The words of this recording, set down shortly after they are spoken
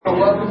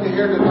Welcome you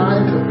here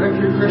tonight to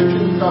Victory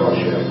Christian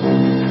Fellowship.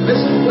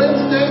 This is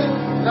Wednesday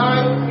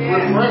night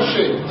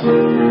refreshing.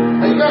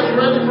 Are you guys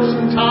ready for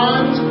some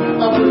times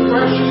of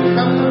refreshing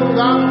coming from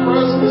God's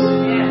presence?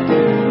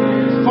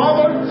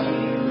 Father,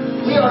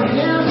 we are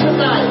here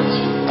tonight,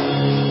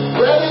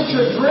 ready to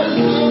drink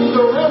in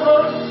the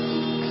river,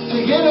 to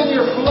get in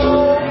your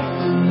flow,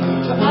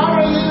 to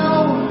honor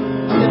you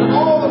in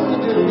all that we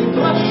do. We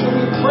bless you,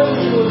 we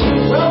praise you, and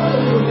we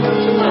welcome you here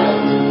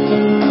tonight.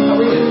 And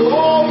we give you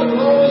all the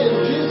glory in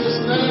Jesus'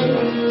 name.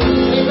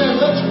 Amen.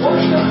 Let's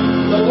worship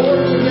the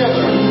Lord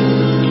together.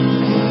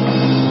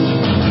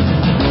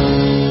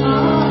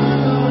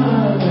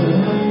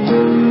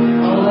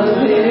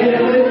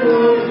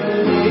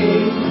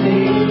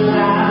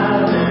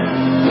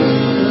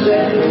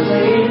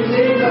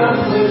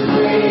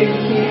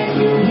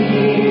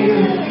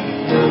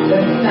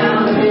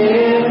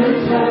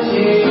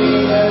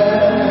 Touching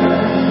us.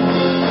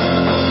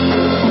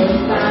 It's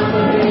time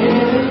for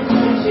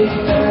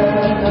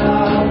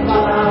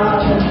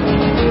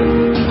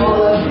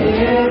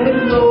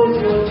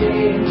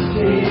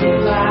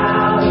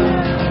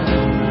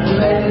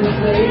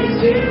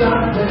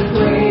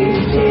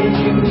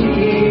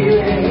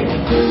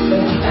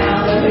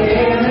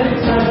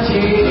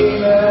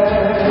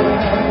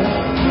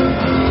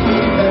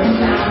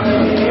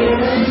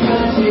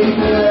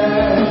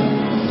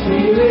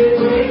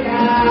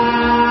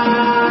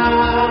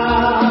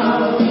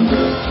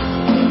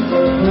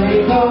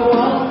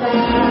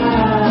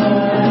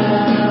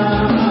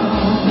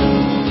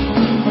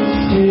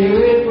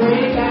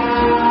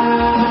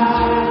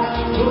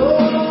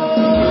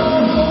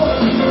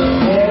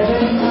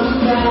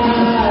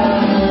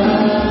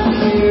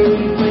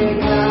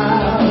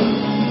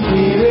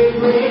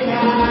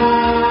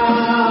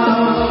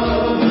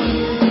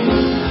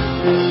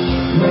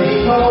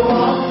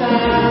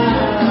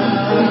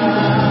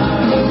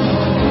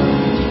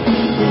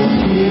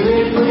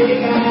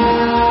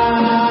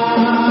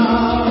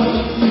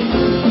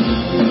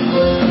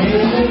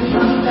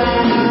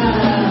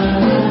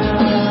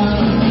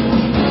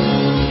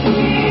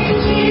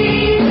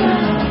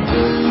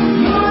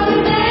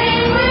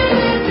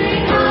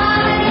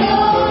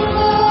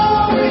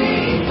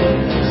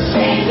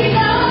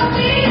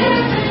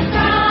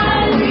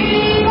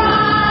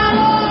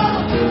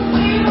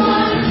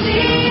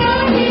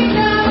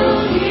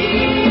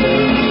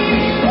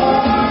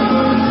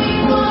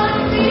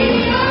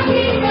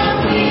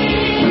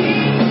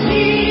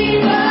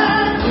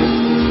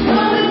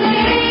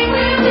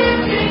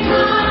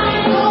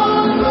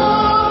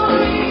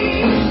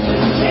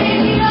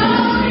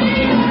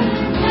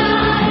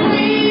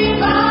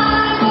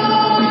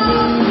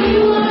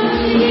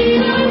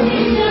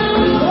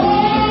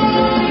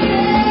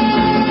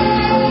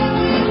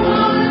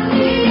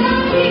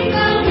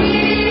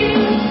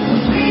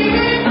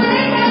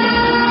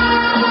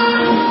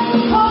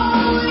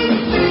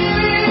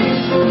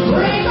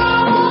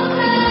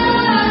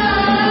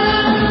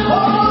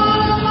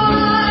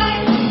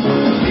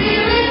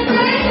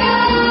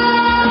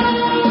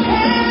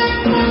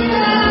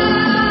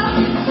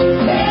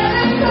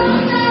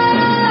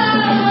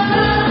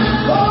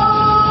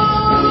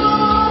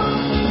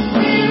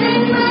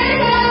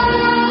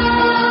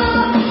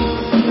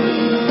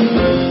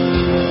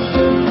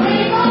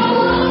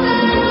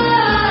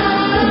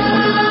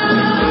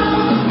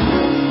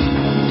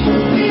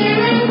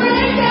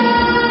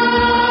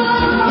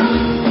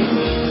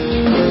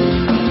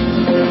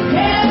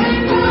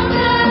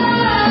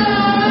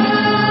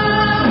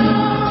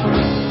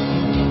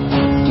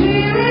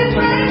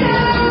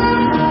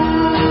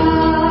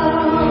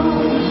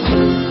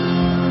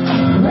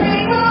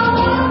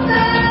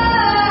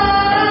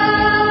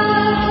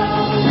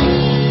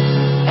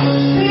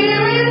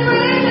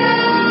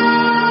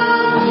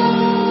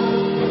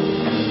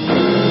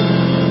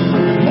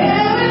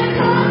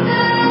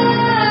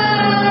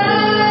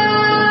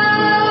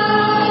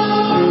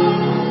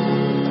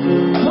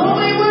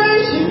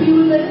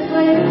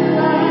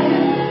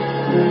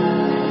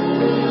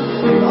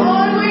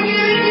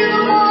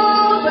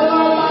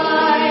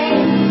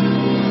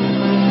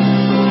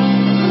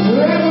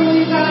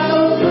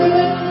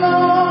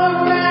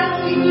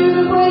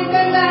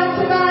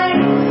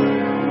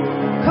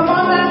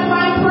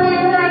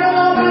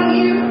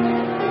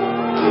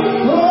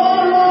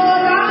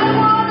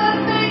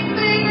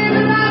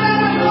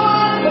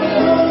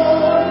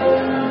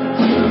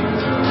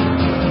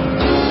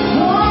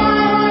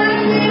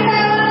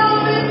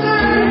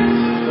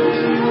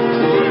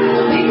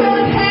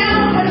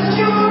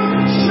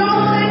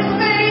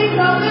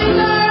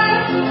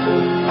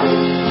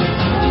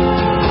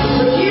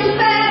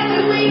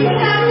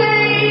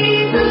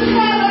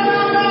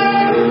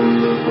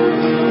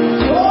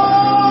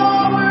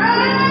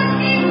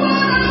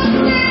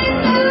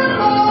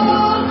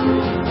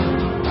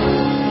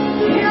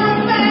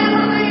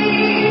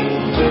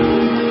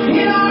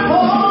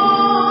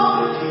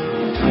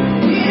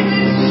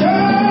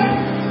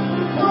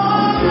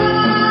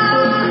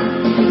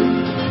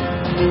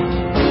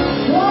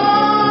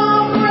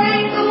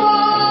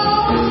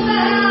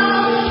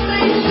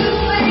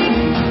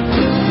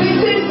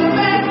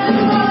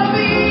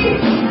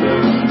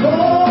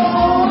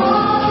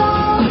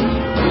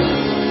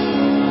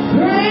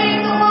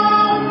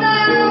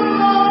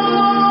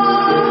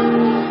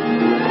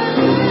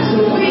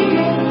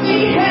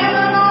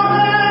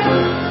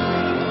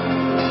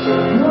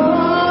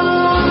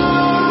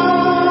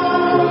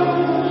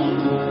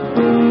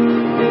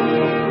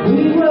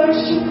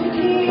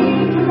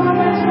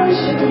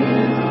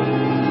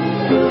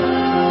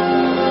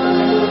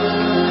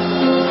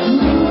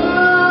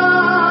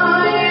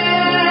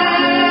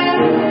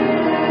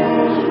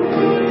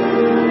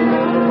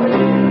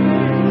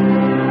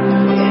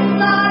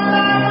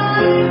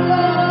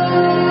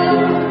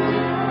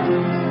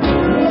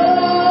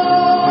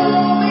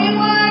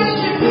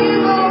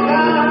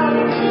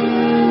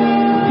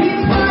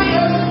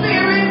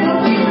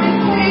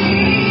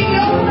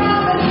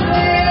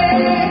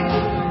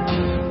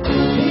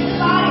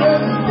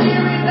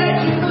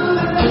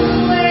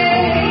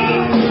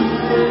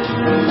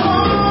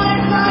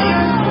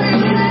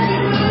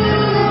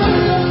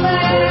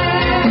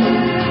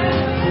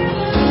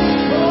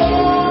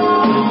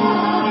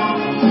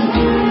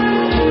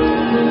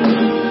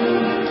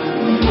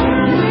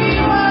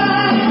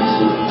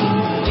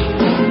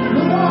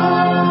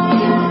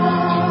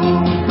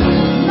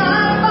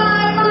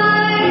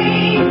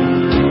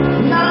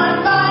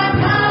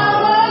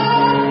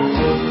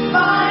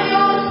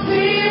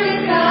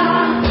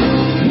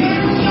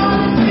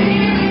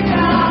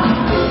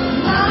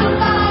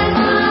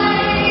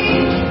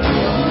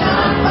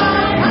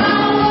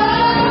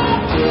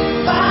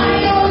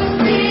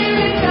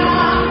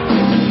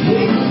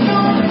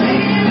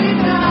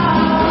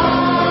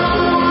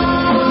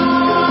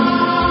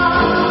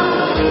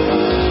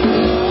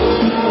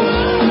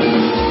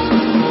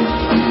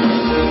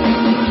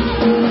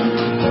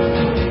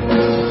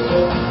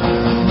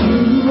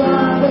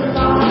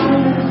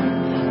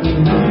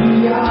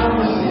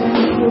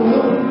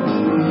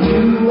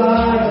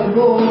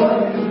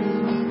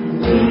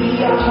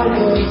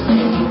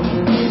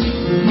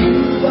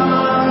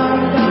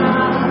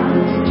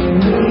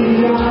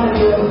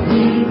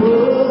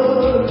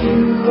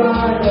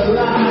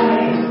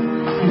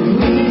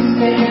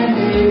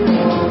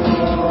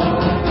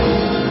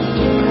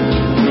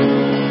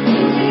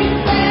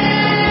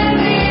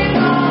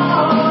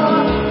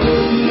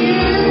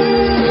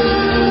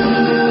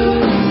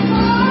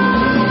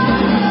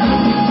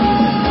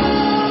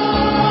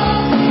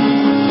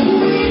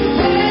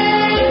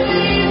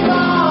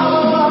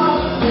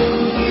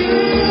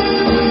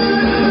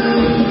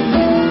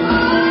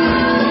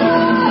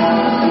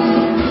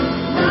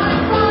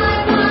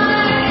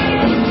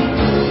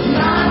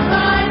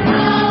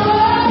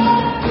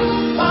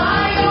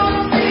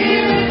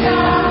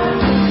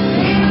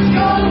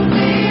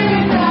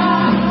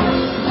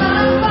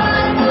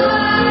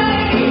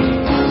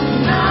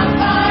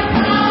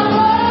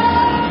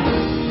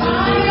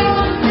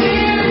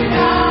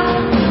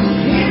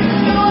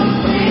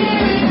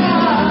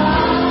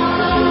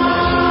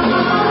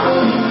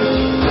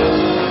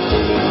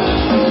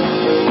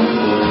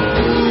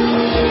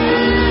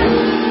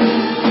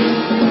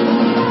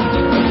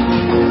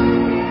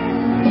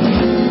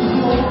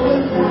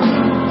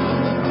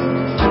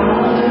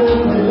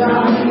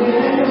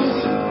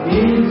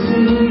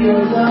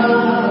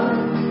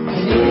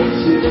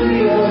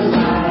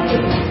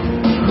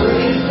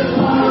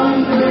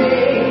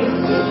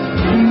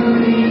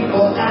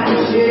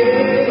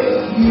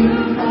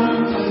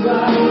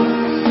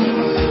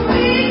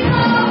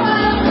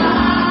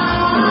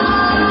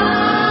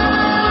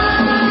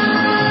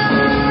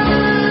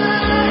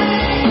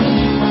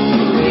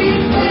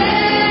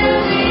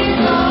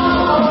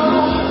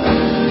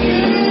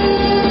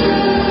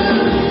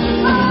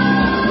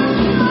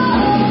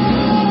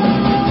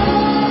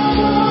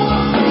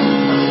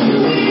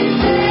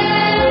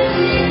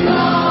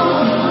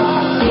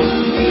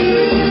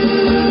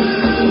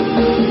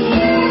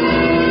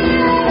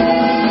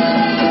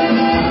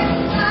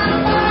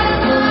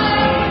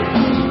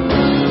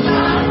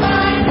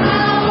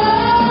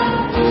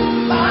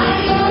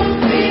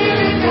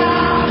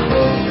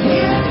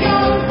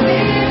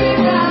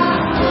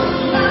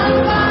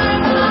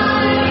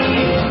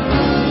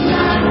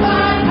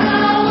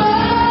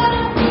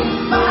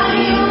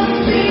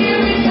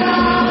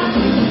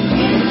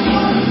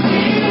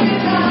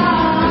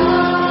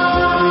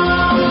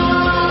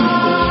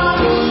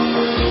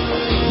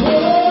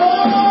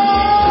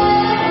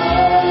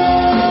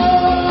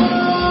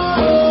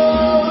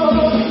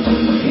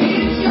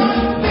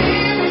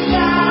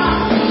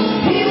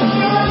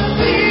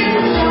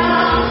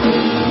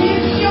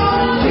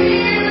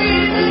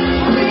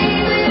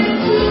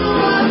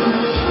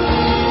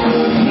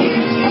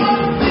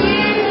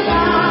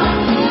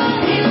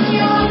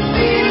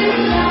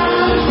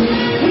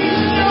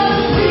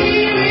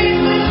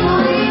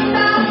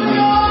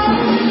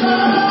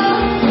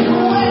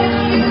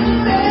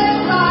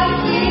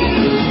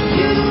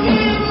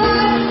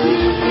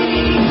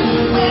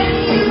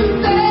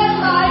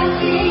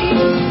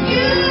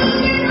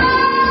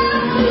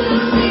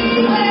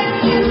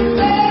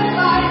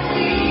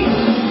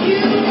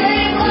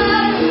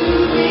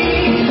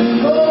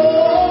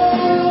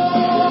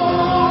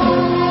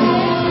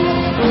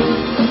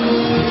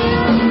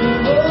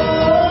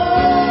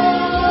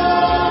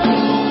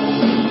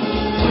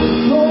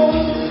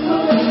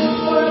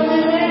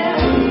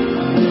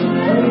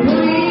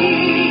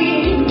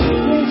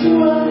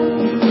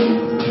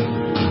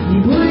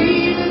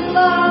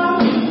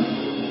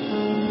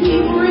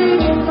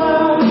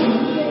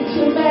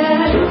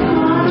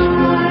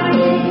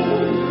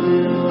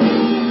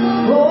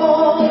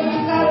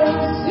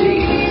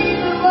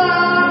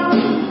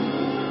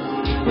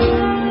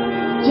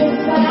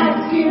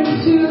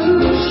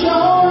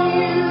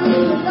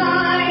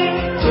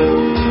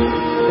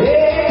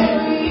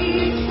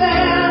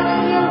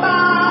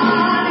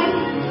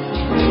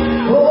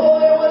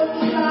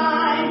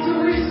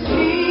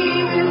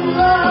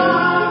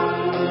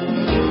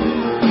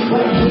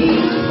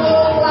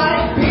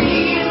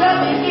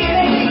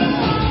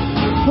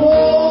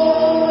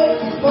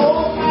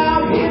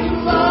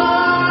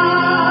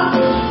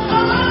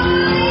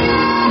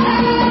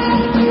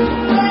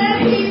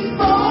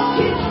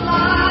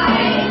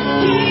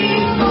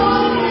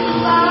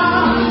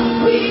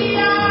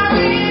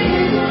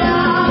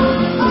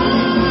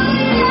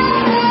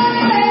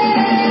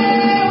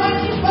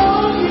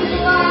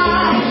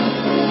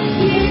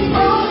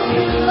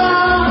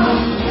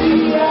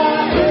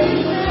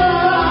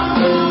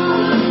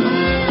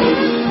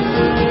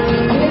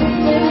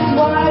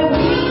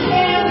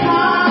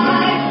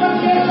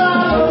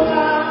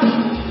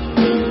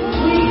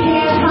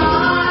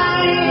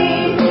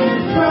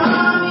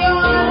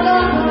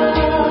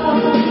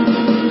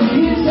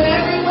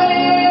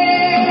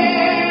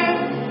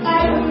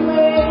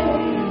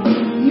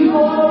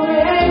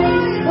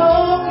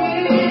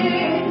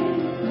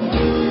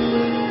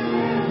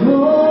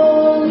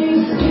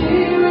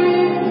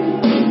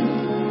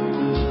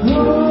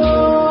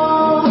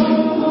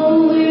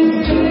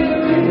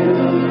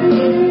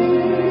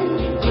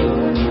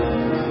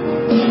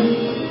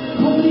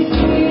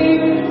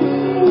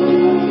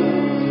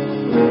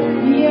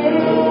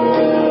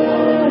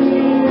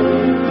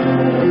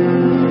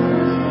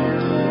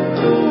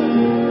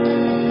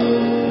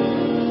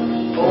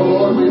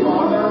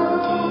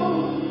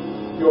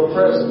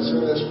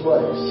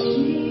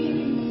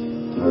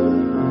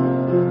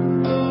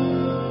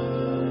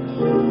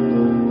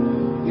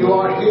you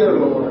are here,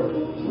 Lord.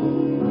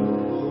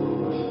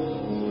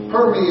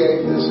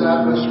 Permeate this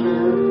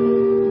atmosphere.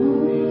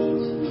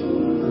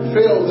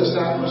 Fill this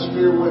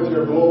atmosphere with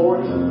your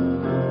glory.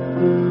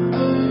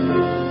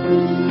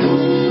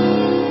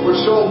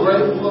 We're so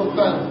grateful and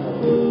thankful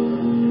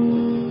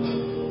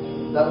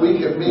that we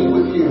can meet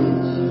with you.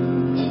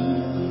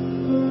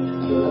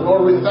 And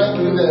Lord, we thank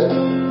you that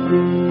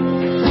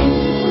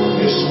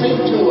you speak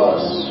to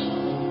us.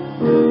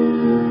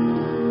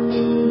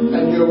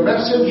 And your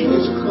message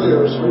is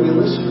clear, so we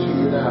listen to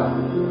you now.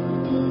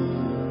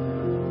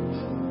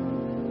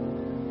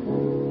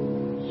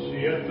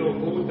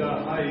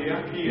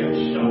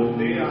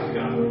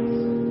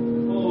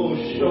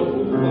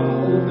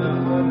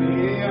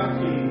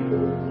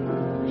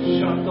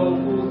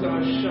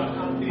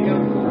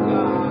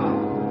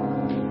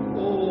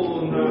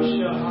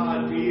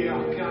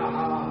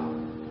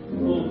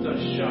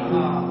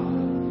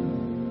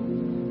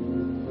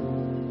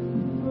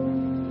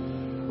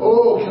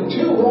 Oh, can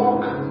two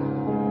walk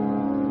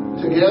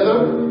together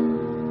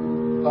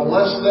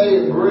unless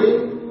they agree?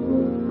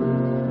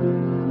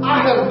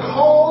 I have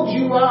called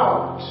you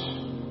out,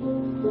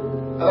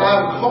 and I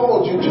have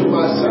called you to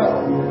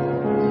myself.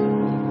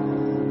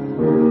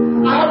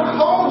 I have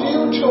called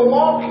you to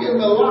walk in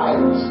the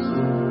light,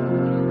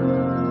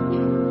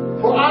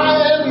 for I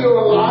am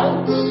your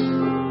light.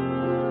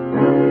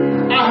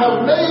 I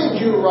have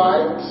made you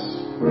right,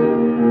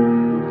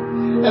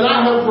 and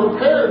I have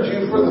prepared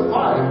you for the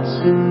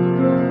fight.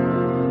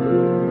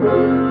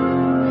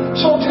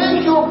 So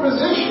take your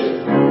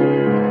position,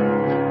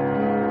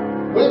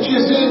 which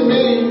is in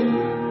me,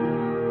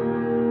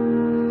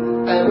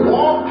 and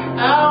walk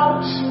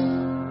out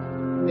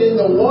in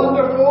the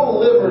wonderful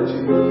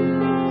liberty.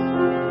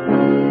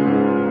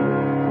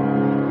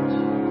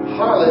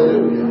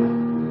 Hallelujah.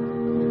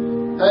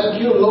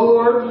 Thank you,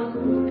 Lord.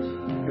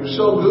 You're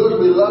so good.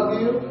 We love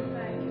you.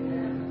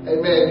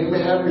 Amen. You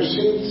may have your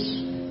seats.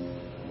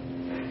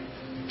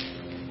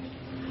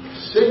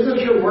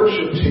 Signature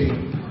worship team.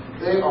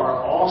 They are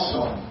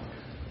awesome.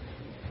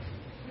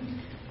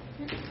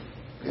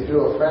 They do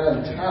a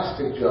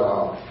fantastic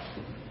job.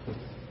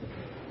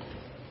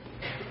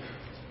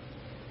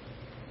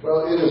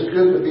 Well, it is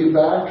good to be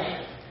back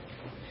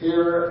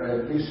here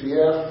at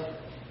BCF.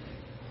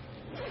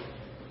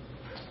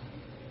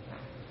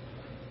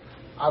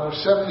 Out of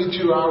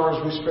 72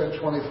 hours, we spent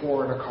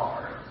 24 in a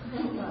car.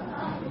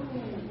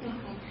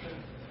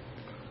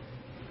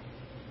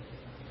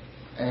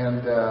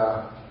 And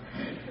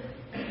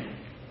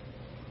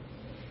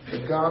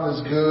God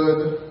is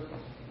good.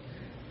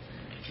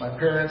 My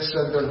parents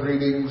said their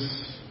greetings.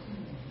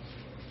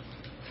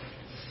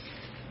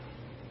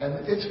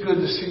 And it's good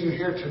to see you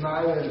here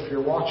tonight. And if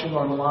you're watching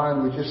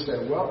online, we just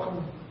say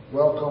welcome,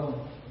 welcome,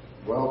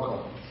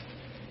 welcome.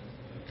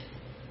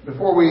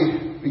 Before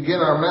we begin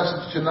our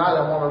message tonight,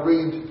 I want to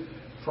read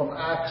from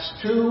Acts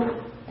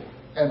 2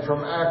 and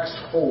from Acts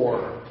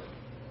 4.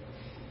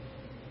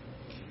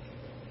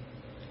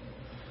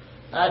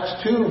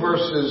 Acts 2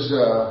 verses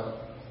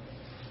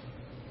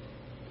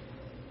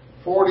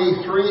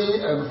 43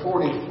 and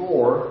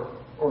 44,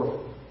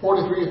 or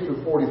 43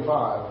 through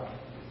 45.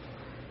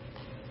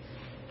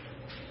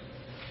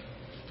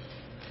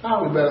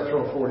 Now we better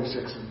throw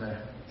 46 in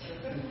there.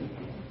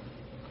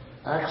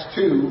 Acts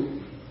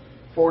 2,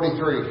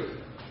 43.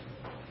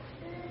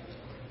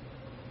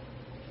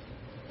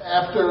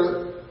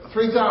 After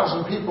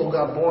 3,000 people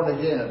got born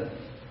again,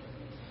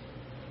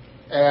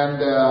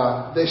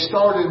 and they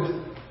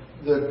started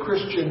the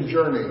Christian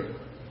journey.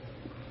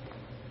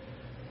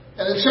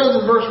 And it says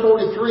in verse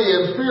 43,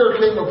 and fear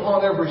came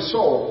upon every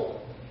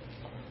soul.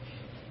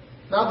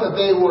 Not that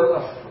they were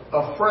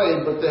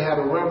afraid, but they had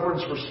a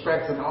reverence,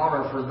 respect, and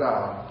honor for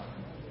God.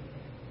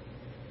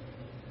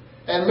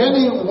 And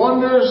many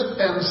wonders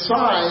and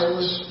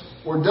signs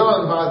were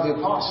done by the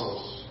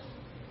apostles.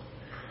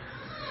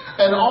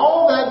 And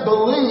all that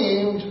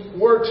believed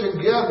were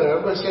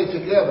together. Let's say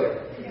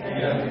together.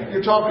 Yeah.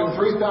 You're talking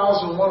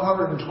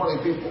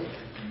 3,120 people.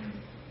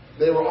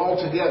 They were all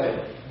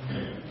together.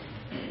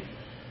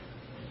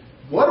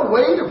 What a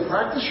way to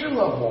practice your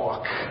love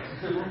walk.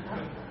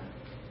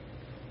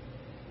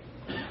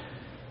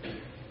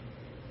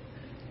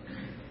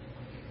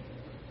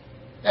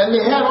 And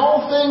they had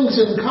all things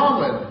in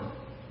common.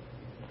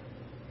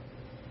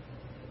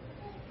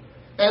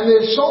 And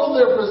they sold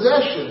their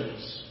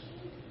possessions.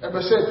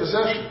 Everybody say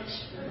possessions.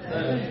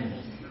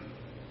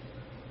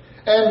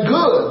 And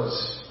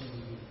goods.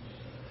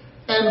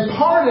 And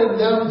parted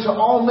them to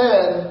all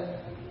men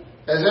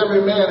as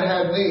every man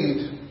had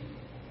need.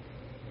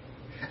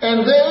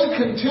 And they,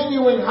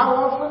 continuing how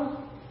often?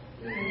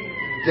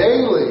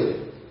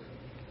 Daily.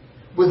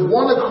 With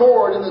one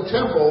accord in the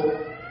temple,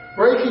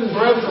 breaking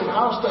bread from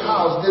house to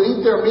house, did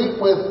eat their meat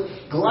with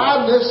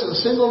gladness and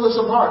singleness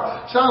of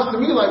heart. Sounds to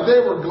me like they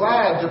were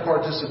glad to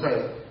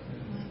participate.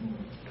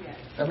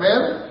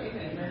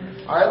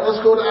 Amen? All right,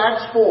 let's go to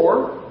Acts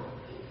 4.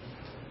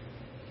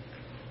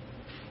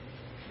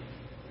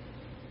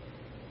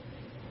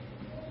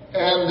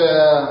 And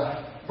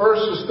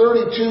verses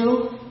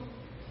 32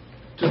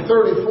 to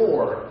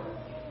 34.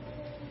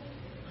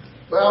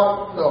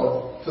 Well,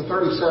 no, to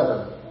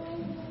 37.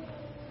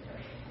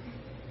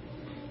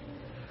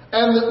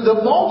 And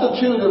the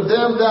multitude of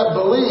them that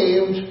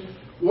believed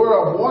were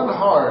of one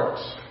heart,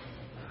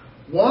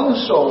 one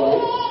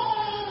soul.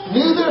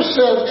 Neither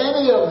said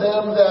any of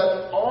them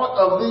that aught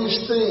of the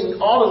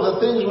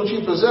things which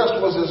he possessed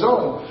was his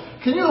own.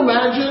 Can you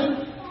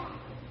imagine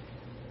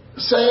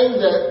saying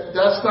that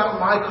that's not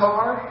my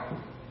car,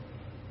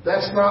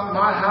 that's not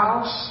my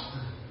house,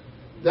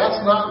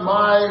 that's not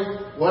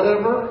my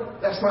whatever,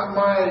 that's not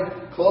my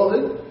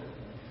clothing?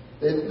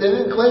 They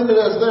didn't claim it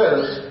as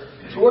theirs.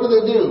 So what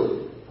do?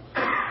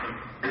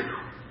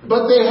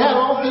 But they had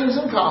all things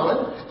in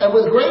common, and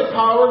with great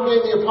power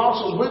gave the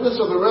apostles witness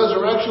of the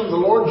resurrection of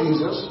the Lord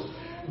Jesus.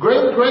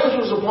 Great grace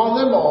was upon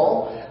them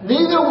all.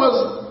 Neither was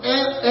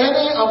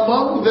any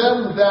among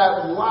them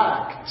that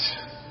lacked.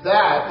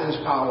 That is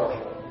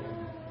powerful.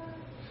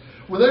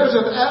 When there's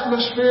an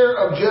atmosphere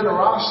of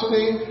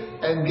generosity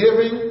and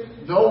giving,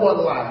 no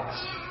one lacks.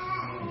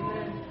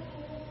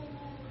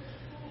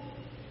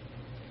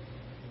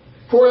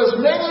 For as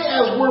many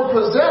as were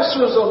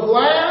possessors of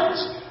lands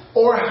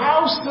or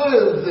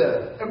houses.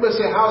 Everybody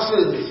say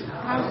houses.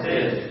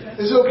 Houses.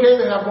 Is it okay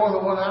to have more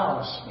than one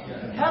house?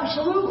 Yeah.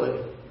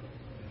 Absolutely.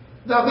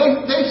 Now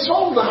they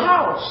sold the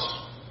house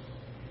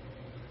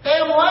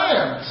and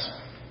lands.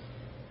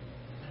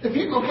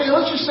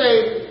 Let's just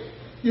say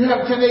you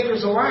have 10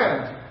 acres of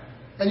land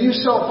and you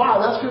sell 5.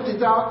 That's $10,000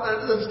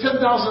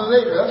 an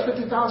acre. That's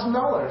 $50,000.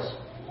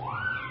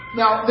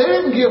 Now they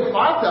didn't give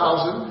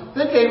 $5,000.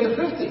 They gave the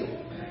 $50,000.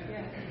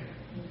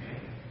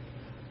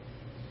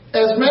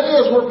 As many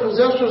as were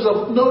possessors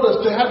of, notice,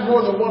 they had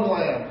more than one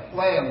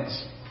lands,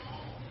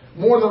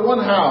 more than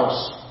one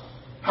houses.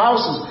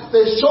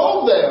 They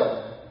sold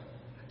them,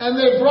 and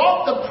they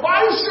brought the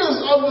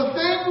prices of the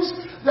things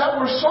that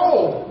were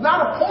sold,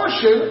 not a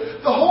portion,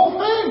 the whole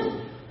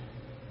thing,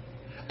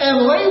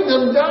 and laid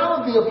them down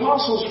at the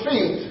apostles'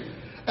 feet,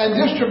 and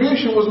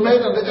distribution was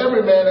made unto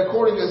every man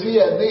according as he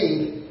had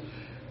need.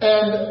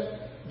 And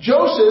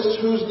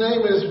Joseph, whose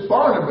name is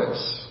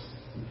Barnabas,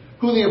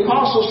 who the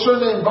apostles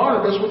surnamed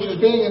Barnabas, which is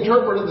being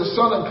interpreted the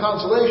son of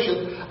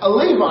consolation, a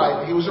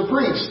Levite, he was a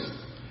priest,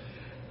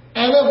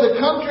 and of the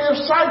country of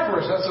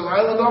Cyprus, that's an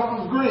island off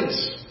of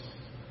Greece,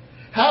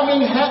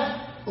 having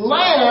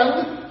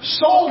land,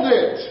 sold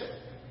it,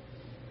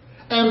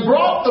 and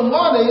brought the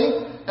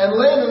money and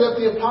laid it at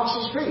the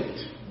apostles'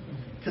 feet.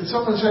 Can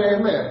someone say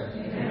amen?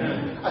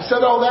 Amen? I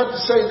said all that to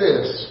say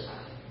this.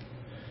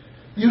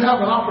 You have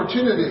an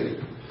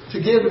opportunity to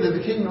give into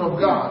the kingdom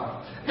of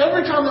God.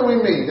 Every time that we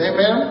meet,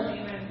 amen?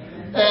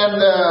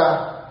 And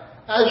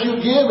as you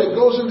give, it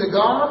goes into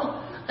God.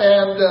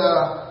 And,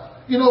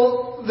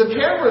 the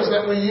cameras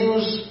that we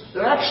use,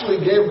 they're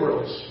actually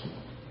Gabriel's.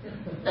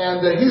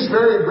 And he's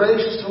very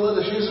gracious to let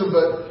us use them,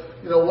 but,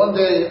 one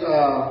day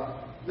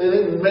they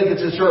didn't make it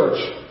to church.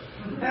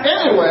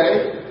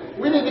 Anyway,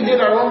 we need to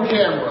get our own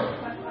camera.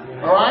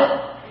 All right?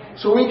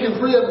 So we can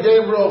free up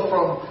Gabriel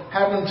from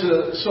having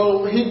to,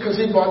 because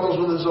he bought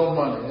those with his own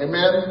money.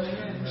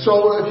 Amen?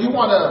 So if you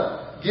want to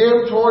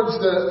give towards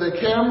the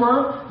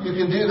camera, you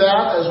can do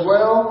that as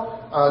well.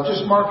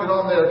 Just mark it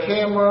on their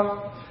camera.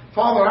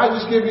 Father, I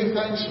just give you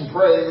thanks and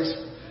praise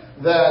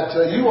that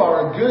you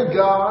are a good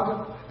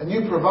God and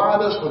you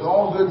provide us with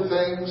all good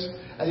things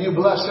and you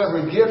bless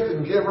every gift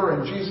and giver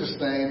in Jesus'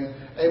 name.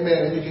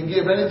 Amen. And you can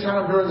give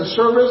anytime during the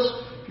service.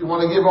 If you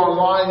want to give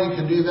online, you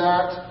can do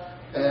that.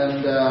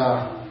 And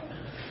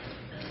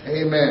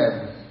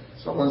amen.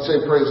 Someone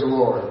say praise the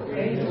Lord.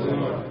 Praise the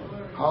Lord.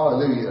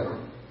 Hallelujah.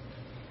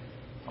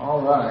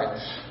 All right.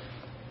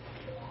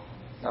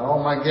 Got all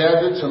my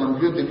gadgets and I'm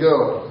good to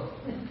go.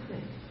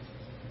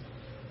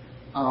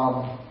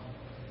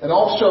 And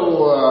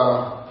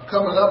also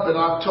coming up in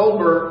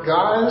October,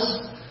 guys,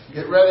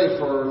 get ready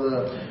for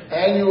the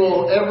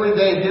annual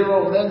Everyday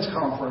Hero Men's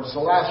Conference, the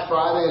last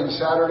Friday and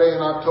Saturday in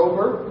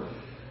October.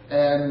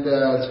 And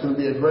it's going to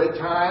be a great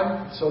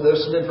time. So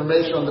there's some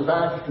information on the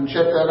back. You can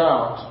check that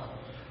out.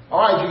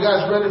 All right, you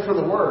guys ready for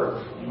the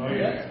Word? Oh,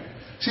 yeah.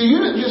 See, you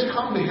didn't just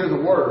come to hear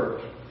the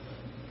Word.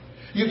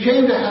 You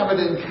came to have an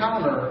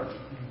encounter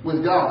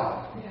with God.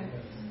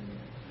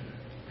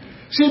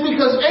 See,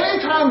 because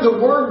anytime the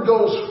Word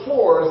goes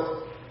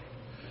forth,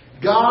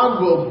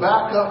 God will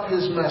back up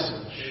His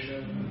message.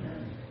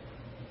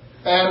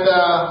 And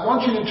I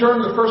want you to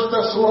turn to 1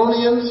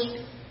 Thessalonians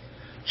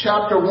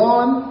chapter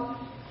 1.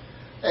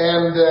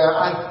 And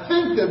I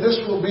think that this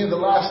will be the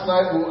last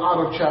night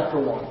out of chapter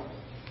 1.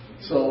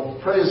 So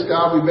praise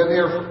God. We've been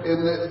here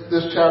in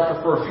this chapter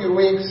for a few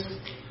weeks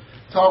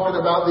talking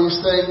about these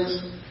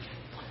things.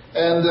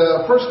 And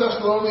 1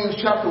 Thessalonians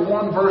chapter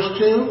 1 verse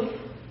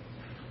 2,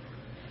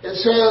 it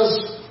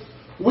says,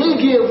 we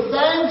give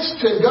thanks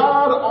to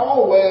God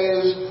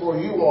always for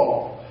you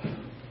all.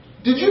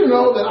 Did you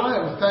know that I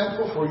am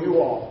thankful for you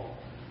all?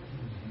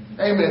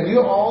 Amen.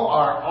 You all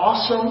are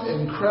awesome,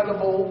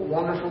 incredible,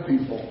 wonderful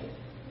people.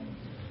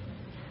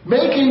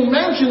 Making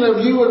mention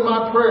of you in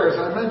my prayers.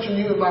 I mention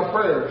you in my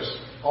prayers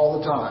all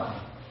the time.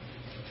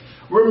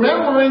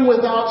 Remembering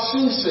without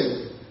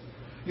ceasing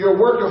your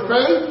work of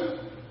faith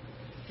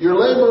your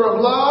labor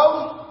of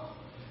love,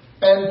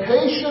 and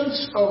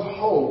patience of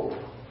hope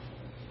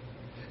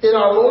in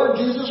our Lord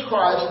Jesus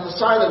Christ in the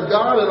sight of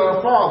God and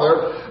our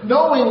Father,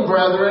 knowing,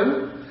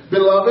 brethren,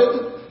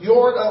 beloved,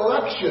 your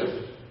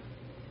election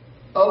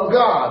of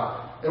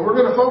God. And we're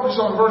going to focus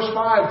on verse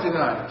 5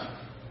 tonight.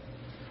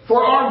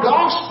 For our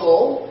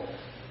gospel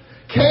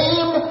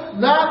came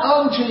not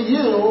unto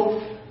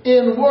you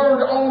in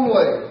word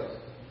only.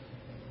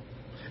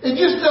 It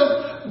just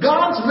does,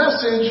 God's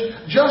message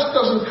just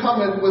doesn't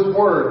come in with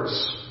words.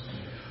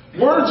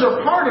 Words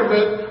are part of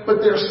it,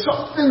 but there's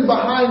something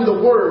behind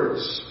the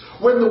words.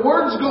 When the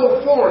words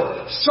go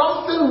forth,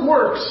 something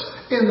works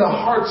in the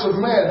hearts of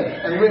men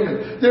and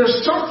women.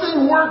 There's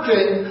something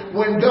working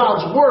when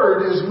God's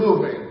word is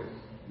moving.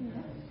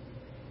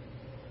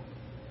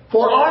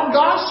 For our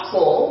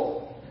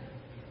gospel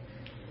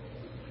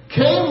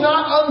came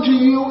not unto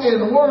you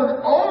in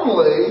word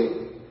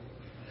only,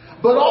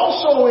 but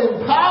also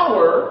in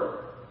power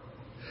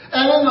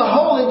and in the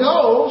Holy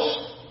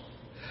Ghost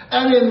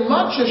and in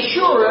much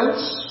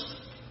assurance,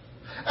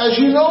 as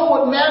you know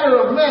what manner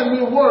of men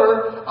we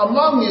were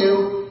among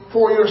you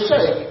for your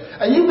sake.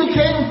 And you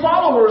became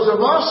followers of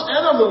us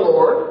and of the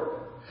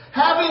Lord,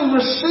 having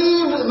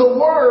received the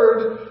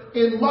word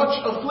in much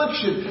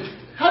affliction.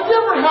 Have you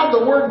ever had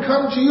the word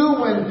come to you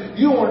when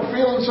you weren't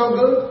feeling so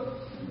good?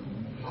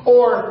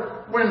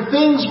 Or when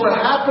things were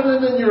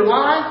happening in your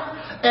life,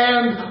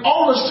 and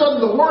all of a sudden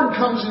the word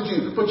comes into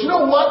you. But you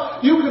know what?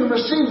 You can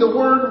receive the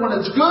word when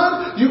it's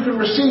good. You can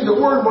receive the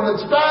word when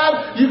it's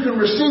bad. You can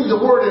receive the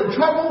word in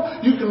trouble.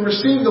 You can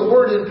receive the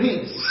word in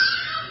peace.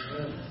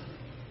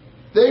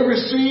 They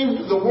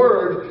received the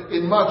word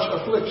in much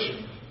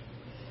affliction.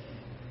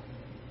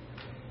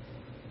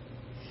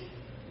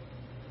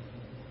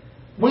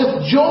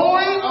 With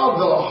joy of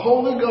the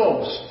Holy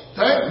Ghost.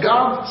 Thank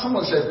God.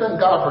 Someone said, thank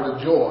God for the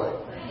joy.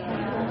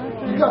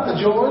 You got the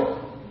joy?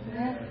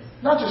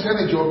 Not just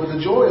any joy, but the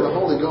joy of the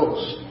Holy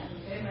Ghost.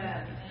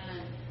 Amen.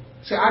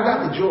 Say, I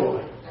got the joy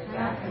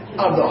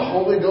of the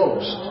Holy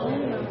Ghost.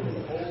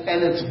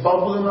 And it's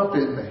bubbling up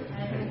in me.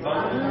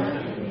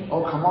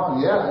 Oh, come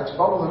on. Yeah, it's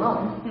bubbling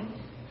up.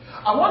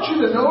 I want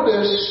you to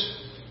notice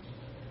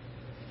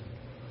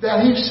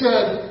that he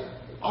said,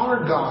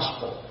 our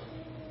gospel.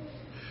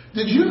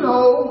 Did you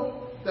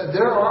know that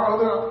there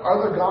are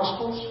other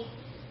gospels?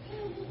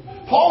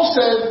 Paul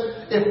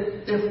said,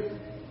 if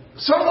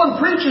someone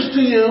preaches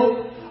to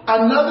you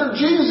another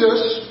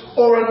Jesus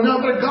or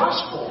another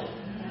gospel.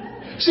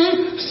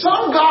 See,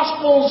 some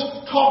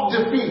gospels talk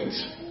defeat.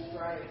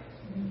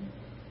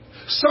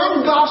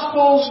 Some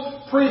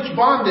gospels preach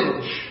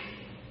bondage.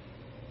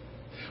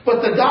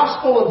 But the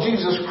gospel of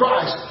Jesus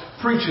Christ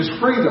preaches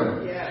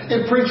freedom.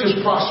 It preaches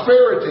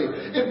prosperity.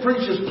 It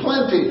preaches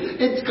plenty.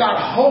 It's got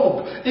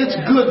hope. It's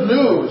good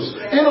news.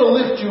 It'll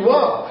lift you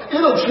up.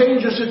 It'll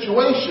change your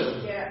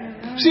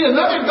situation. See,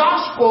 another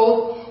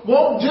gospel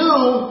won't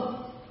do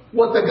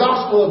what the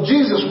gospel of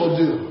Jesus will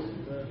do.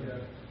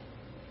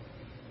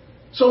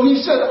 So he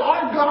said,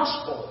 our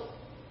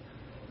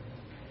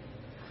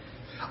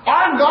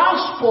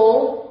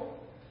gospel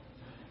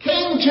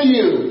came to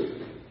you.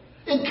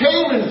 It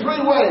came in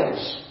three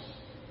ways.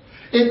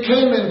 It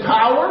came in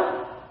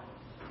power,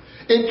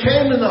 it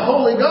came in the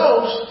Holy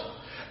Ghost,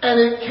 and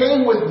it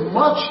came with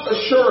much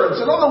assurance.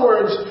 In other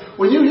words,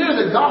 when you hear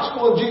the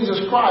gospel of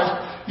Jesus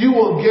Christ, you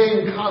will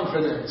gain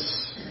confidence.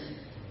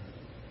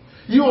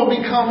 You will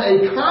become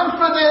a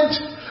confident,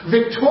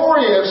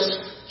 victorious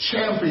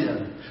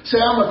champion. Say,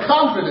 I'm a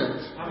confident,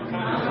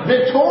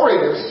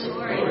 victorious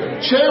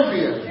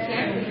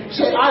champion.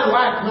 Say, I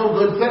lack no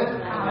good thing.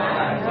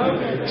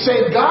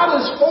 Say, God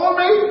is for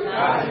me,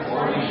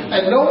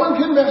 and no one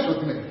can mess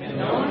with me.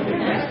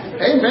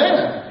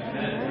 Amen.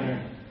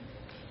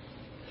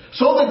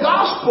 So the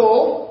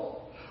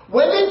gospel,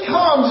 when it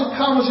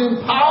comes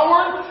in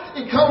power,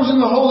 it comes in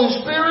the Holy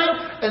Spirit,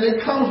 and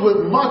it comes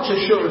with much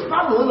assurance.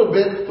 Not a little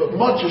bit, but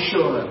much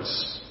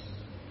assurance.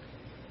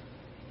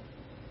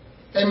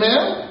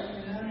 Amen?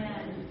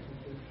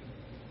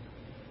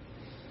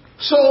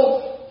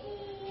 So,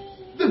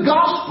 the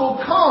gospel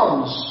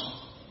comes.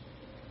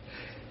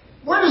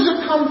 Where does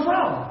it come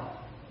from?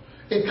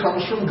 It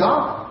comes from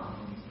God.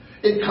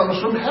 It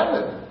comes from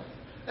heaven.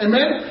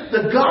 Amen?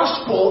 The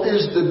gospel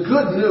is the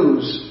good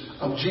news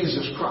of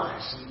Jesus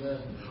Christ.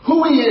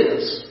 Who He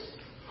is,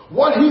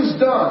 what He's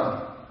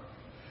done,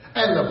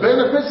 and the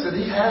benefits that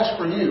He has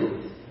for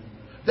you.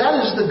 That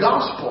is the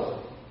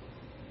gospel.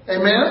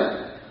 Amen?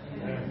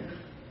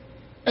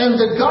 And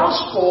the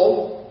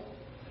gospel,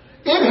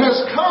 it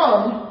has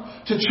come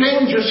to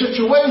change your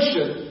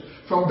situation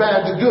from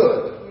bad to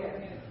good.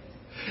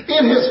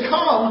 It has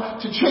come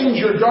to change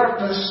your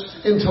darkness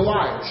into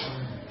light.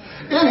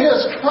 It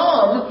has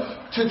come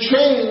to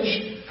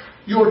change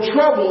your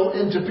trouble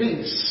into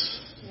peace.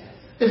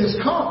 It has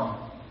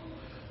come.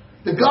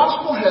 The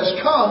gospel has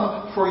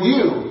come for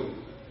you.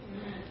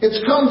 It's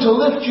come to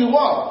lift you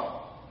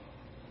up.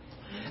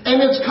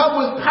 And it's come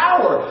with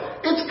power.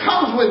 It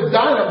comes with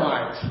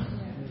dynamite.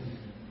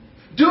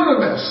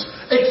 dunamis,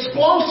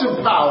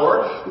 explosive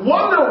power,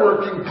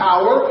 wonder-working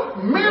power,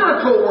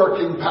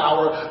 miracle-working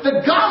power.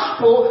 The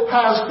gospel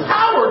has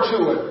power to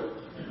it.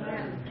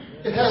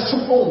 It has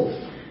some oomph.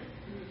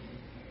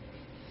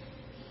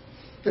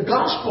 The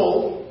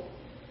gospel,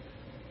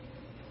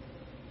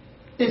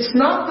 it's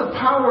not the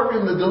power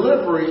in the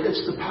delivery,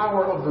 it's the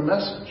power of the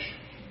message.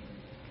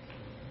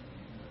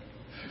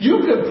 You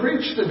can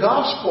preach the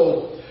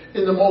gospel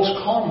in the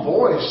most calm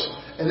voice,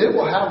 and it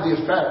will have the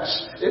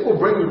effects. It will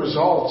bring the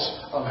results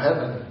of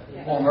heaven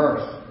on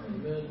earth.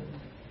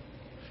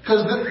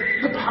 Because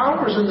the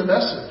power is in the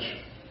message.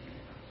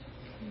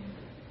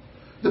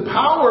 The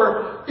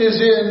power is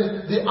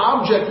in the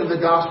object of the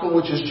gospel,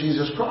 which is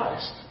Jesus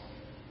Christ.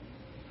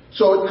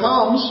 So it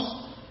comes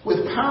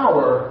with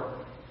power.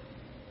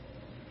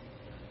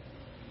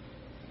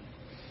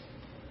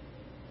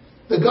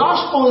 The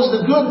gospel is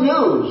the good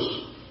news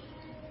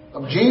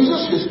of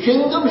Jesus, His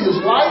kingdom,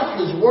 His life,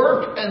 His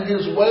work, and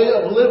His way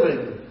of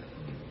living.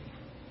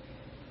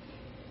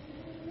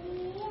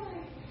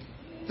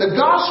 The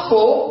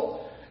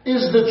gospel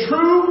is the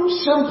true,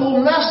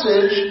 simple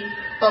message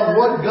of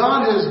what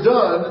God has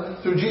done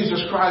through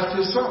Jesus Christ,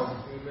 His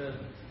Son. Amen.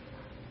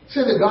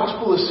 Say the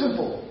gospel is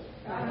simple.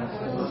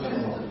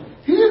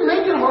 He didn't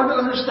make it hard to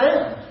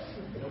understand.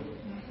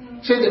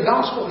 Say the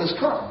gospel has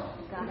come.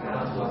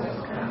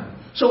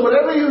 So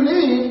whatever you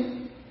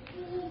need,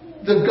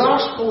 the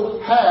gospel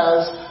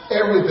has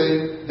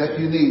everything that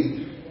you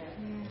need.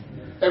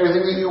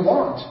 Everything that you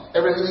want.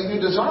 Everything that you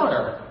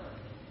desire.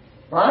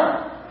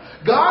 Right?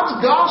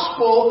 God's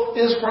gospel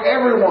is for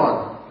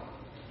everyone.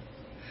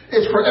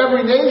 It's for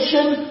every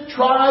nation,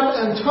 tribe,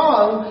 and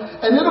tongue,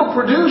 and it'll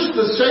produce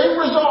the same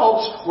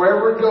results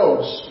wherever it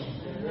goes.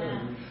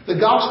 The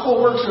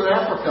gospel works in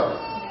Africa.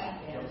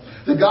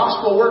 The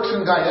gospel works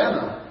in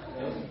Guyana.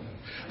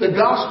 The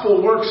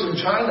gospel works in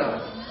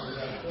China.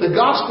 The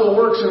gospel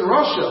works in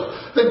Russia.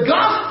 The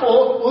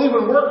gospel will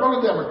even work on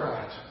a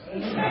Democrat.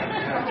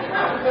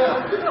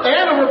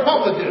 And a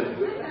Republican.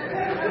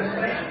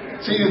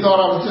 See, you thought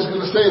I was just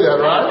going to say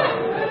that, right?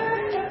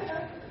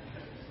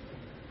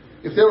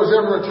 If there was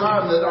ever a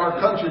time that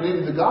our country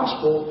needed the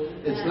gospel,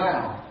 it's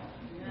now.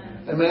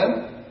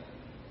 Amen?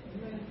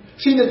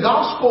 See, the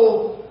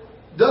gospel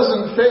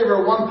doesn't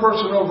favor one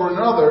person over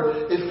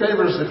another. It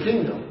favors the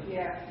kingdom.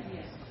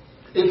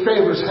 It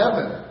favors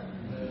heaven.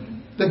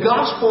 The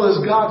gospel is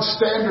God's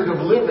standard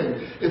of living.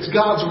 It's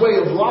God's way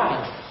of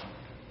life.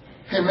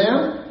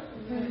 Amen?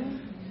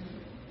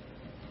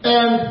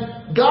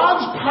 And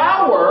God's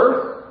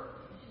power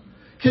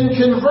can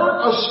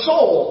convert a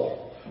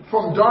soul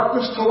from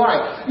darkness to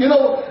light. You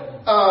know,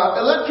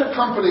 electric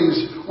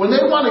companies, when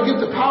they want to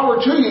get the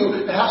power to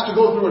you, it has to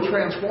go through a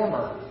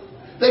transformer.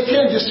 They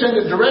can't just send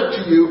it direct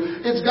to you.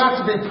 It's got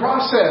to be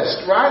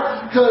processed,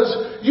 right?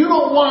 Because you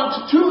don't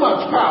want too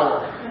much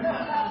power.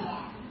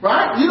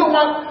 Right? You don't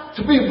want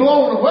to be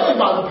blown away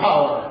by the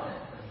power.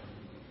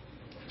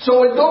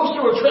 So it goes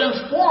through a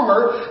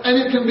transformer, and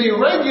it can be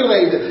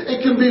regulated.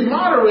 It can be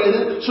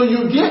moderated so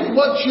you get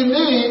what you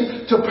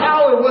need to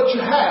power what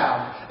you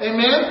have.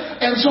 Amen?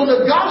 And so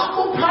the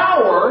gospel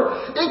power,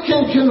 it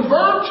can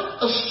convert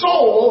a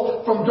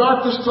soul from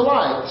darkness to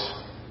light.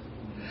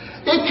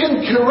 It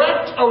can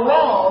correct a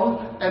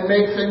wrong and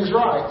make things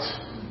right.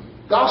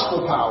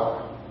 Gospel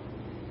power.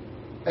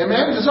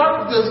 Amen? Does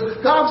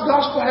God's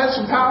gospel have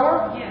some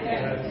power?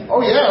 Yes.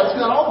 Oh yeah, it's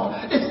got all.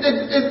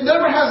 It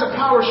never has a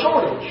power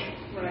shortage.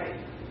 Right.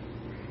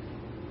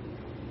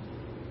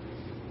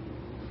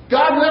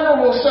 God never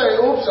will say,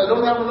 "Oops, I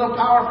don't have enough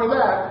power for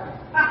that."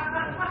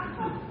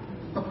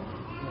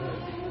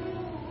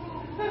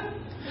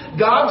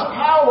 God's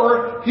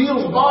power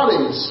heals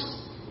bodies.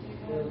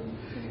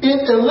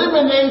 It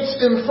eliminates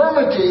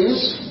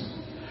infirmities,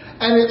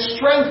 and it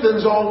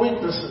strengthens all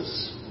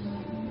weaknesses.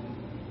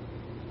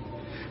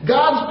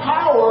 God's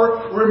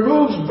power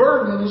removes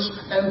burdens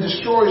and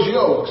destroys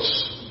yokes.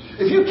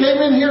 If you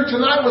came in here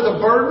tonight with a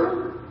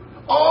burden,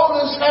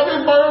 this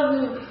heavy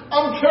burden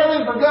I'm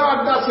carrying for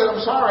God, God said,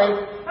 "I'm sorry,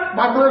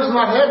 my burden's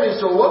not heavy,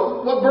 so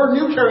what burden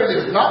you carrying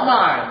is not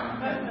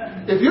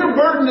mine." If your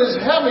burden is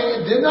heavy,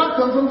 it did not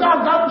come from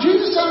God.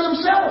 Jesus said it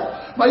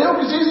Himself, "My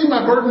yoke is easy,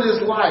 my burden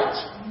is light."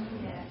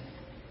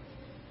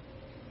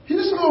 He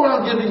doesn't go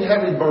around giving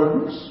heavy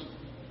burdens.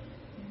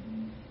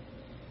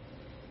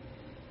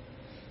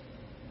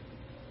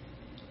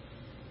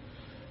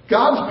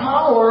 God's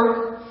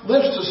power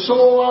lifts a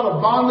soul out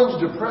of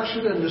bondage,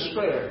 depression, and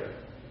despair.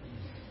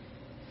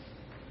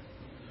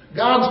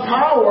 God's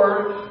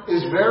power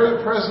is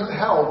very present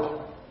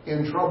help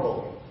in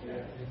trouble.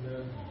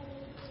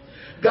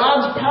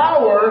 God's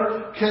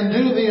power can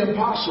do the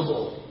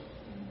impossible.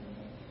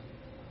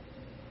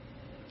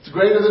 It's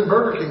greater than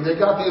Burger King. They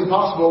got the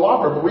Impossible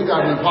Whopper, but we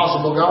got an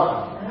impossible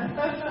God.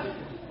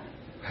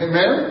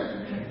 Amen?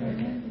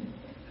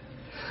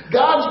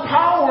 God's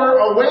power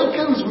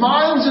awakens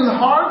minds and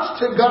hearts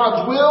to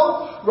God's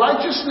will,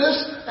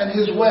 righteousness, and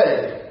His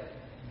way.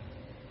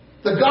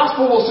 The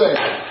gospel will say,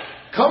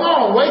 "Come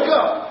on, wake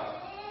up.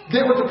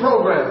 Get with the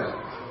program."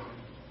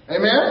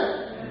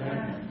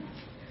 Amen?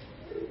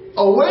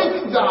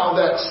 Awake thou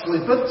that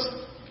sleepest.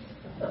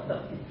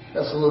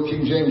 That's a little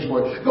King James for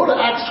you. Go to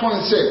Acts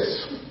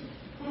 26.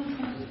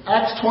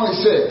 Acts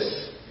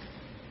 26.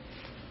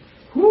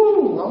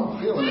 Whoo, I'm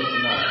feeling it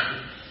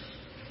tonight.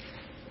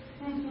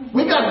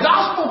 We got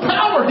gospel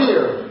power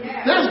here.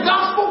 There's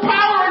gospel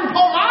power in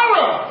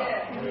Palmyra.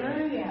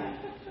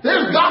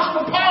 There's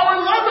gospel power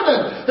in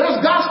Lebanon.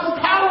 There's gospel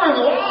power in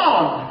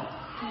Long.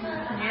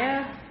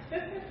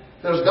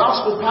 There's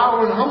gospel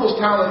power in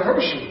Hummelstown and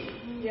Hershey.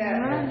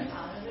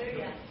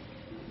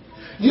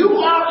 You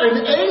are an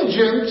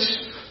agent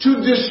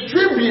to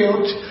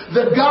distribute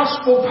the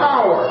gospel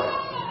power.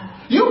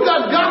 You've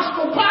got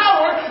gospel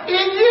power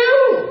in you.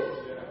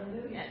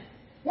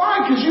 Why?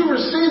 Because you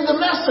received the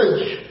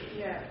message.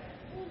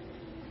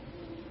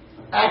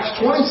 Acts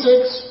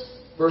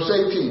 26, verse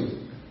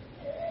 18.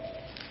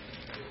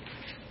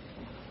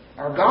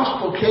 Our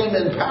gospel came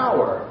in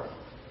power.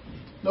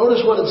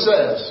 Notice what it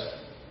says.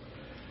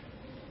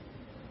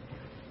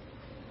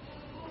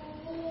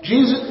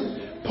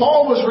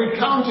 Paul was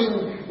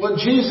recounting what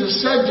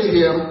Jesus said to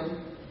him.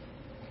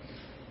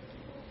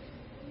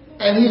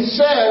 And he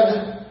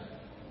said,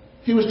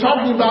 he was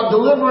talking about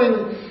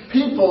delivering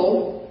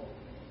people.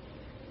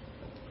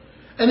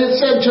 And it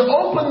said to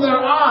open their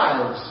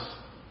eyes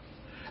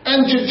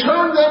and to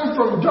turn them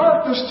from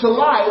darkness to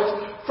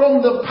light,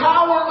 from the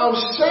power of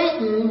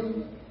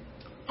Satan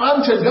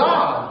unto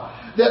God,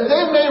 that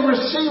they may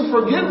receive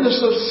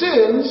forgiveness of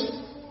sins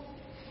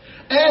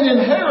and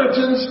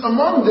inheritance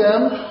among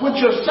them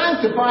which are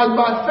sanctified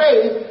by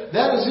faith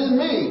that is in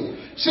me.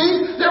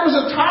 See, there was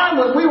a time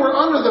when we were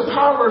under the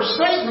power of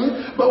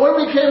Satan, but when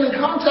we came in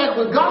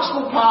contact with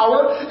gospel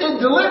power,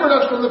 it delivered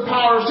us from the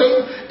power of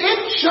Satan. It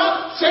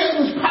shut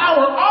Satan's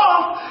power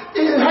off.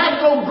 It had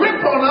no grip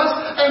on us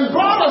and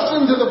brought us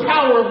into the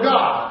power of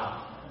God.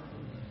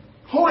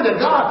 Glory to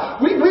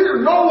God. We are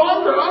no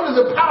longer under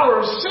the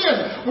power of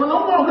sin. We're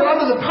no longer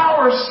under the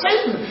power of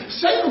Satan.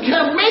 Satan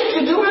can't make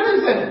you do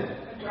anything.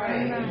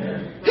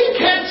 He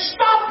can't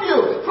stop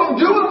you from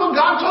doing what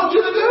God told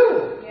you to do.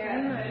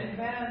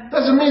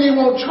 Doesn't mean he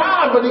won't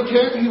try, but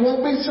he won't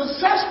be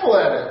successful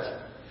at it.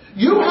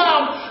 You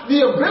have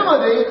the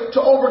ability to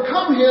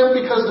overcome him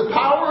because the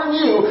power in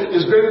you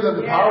is greater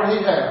than the power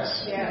he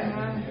has.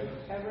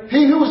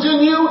 He who is in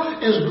you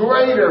is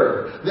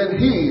greater than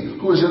he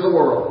who is in the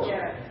world.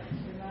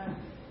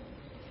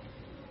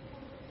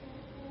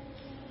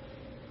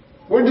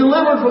 We're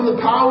delivered from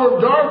the power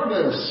of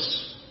darkness.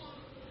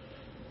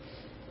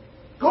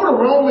 Go to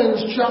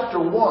Romans chapter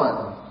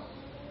 1.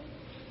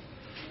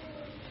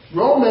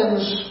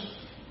 Romans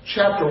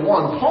chapter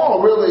 1.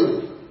 Paul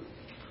really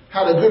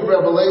had a good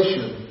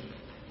revelation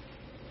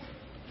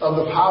of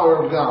the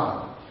power of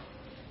God.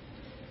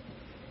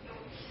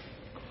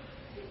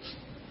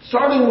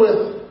 Starting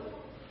with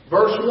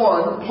verse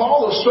 1,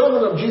 Paul, a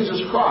servant of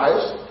Jesus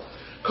Christ,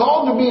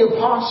 called to be an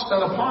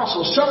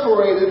apostle,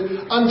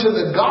 separated unto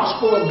the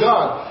gospel of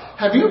God.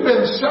 Have you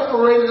been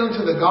separated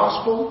unto the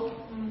gospel?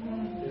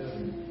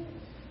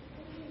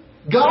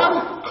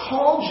 God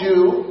called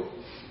you,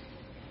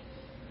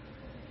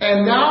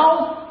 and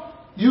now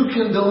you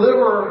can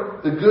deliver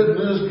the Good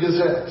News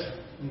Gazette.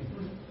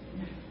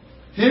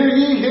 Hear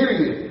ye, hear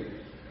ye.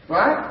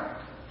 Right?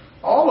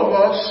 All of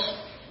us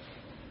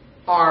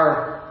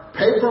are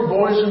paper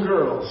boys and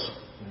girls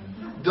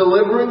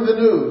delivering the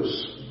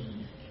news.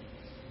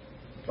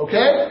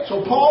 Okay?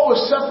 So Paul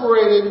was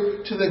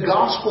separated to the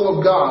gospel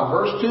of God.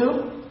 Verse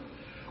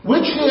 2.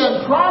 Which he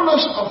had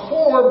promised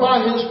afore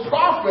by his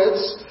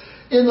prophets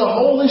in the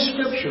Holy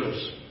Scriptures,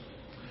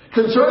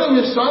 concerning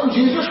his Son,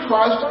 Jesus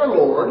Christ our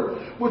Lord,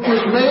 which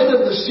was made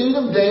of the seed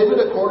of David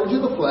according to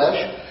the flesh,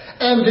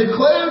 and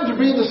declared to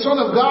be the Son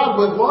of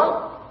God with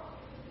what?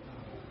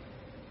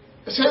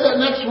 Say that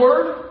next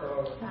word.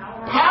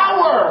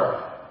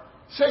 Power.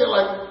 Say it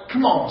like,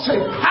 come on, say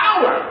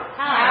power.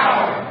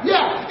 Power.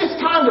 Yeah, it's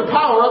time to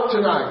power up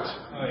tonight.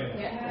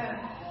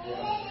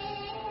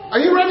 Are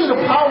you ready to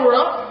power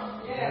up?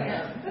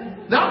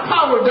 Not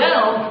power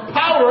down,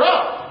 power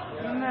up.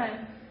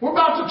 We're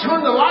about to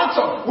turn the lights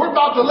on. We're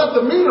about to let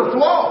the meter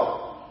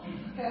flow.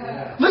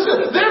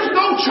 Listen, there's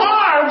no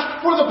charge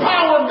for the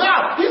power of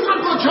God. He's not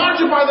going to charge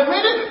you by the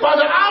minute, by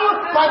the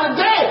hour, by the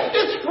day.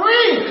 It's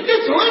free.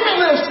 It's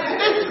limitless.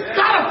 It's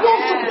got a full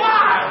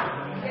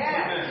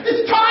supply.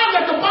 It's time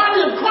that the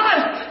body of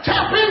Christ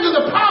tap into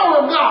the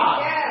power of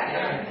God.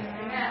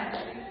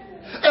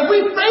 And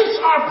we face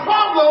our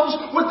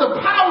problems with the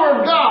power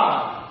of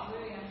God.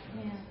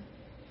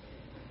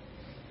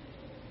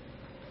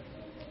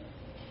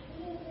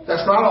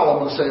 That's not all I'm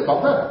going to say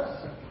about that.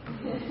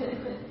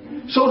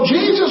 So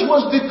Jesus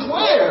was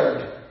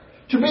declared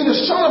to be the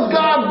Son of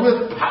God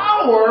with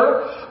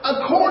power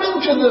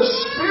according to the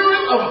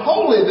Spirit of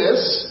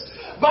holiness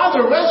by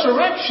the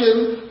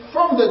resurrection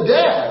from the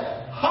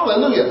dead.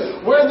 Hallelujah.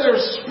 Where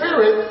there's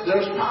spirit,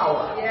 there's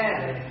power.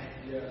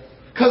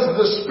 Because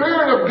the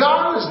Spirit of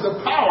God is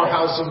the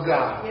powerhouse of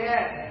God.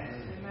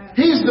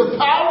 He's the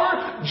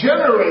power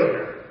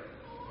generator.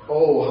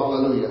 Oh,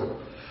 hallelujah.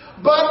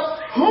 But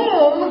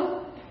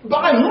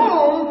by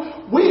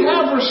whom We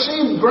have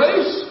received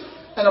grace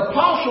and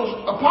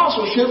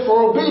apostleship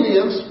for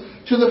obedience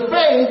to the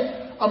faith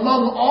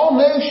among all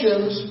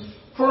nations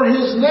for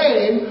His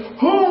name,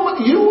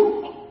 whom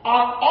you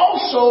are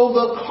also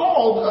the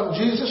called of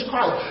Jesus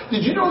Christ.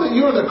 Did you know that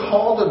you are the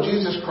called of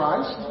Jesus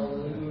Christ?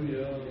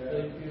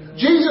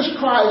 Jesus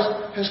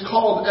Christ has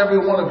called every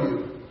one of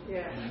you.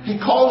 He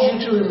calls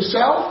you to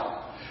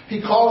Himself.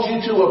 He calls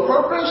you to a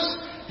purpose.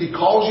 He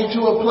calls you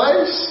to a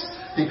place.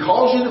 He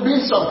calls you to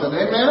be something.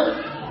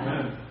 Amen?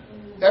 Amen.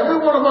 Every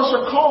one of us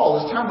are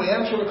called. It's time we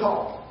answer the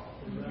call.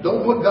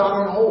 Don't put God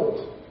on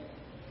hold.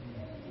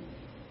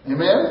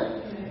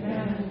 Amen?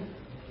 Amen.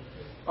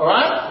 All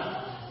right?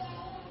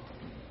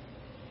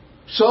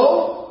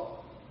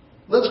 So,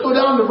 let's go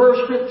down to verse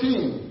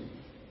 15.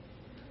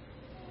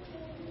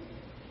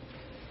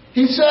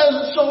 He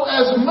says, so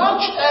as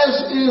much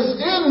as is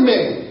in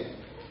me,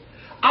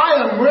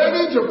 I am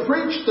ready to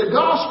preach the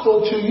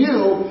gospel to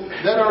you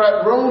that are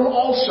at Rome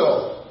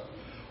also.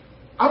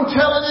 I'm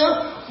telling you,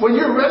 when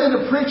you're ready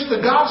to preach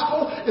the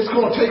gospel, it's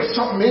going to take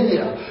something in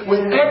you.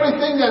 With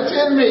everything that's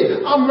in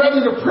me, I'm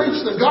ready to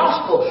preach the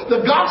gospel.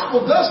 The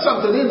gospel does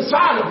something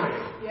inside of me.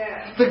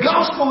 The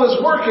gospel is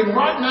working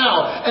right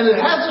now, and it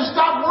hasn't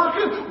stopped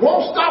working,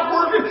 won't stop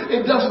working.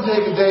 It doesn't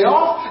take a day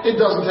off.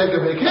 It doesn't take a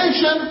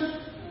vacation.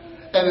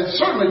 And it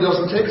certainly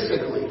doesn't take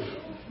sick leave.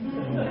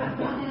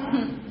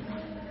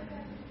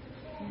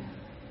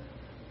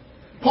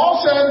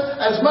 Paul said,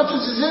 as much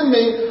as is in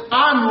me,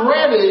 I'm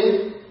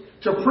ready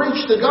to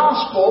preach the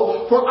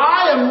gospel, for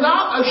I am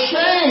not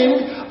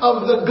ashamed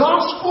of the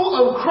gospel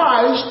of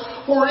Christ,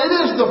 for it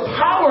is the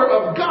power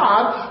of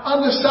God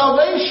unto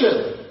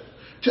salvation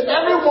to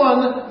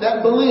everyone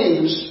that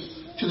believes,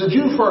 to the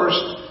Jew first,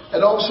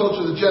 and also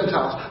to the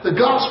Gentiles. The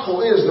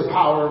gospel is the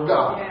power of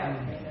God.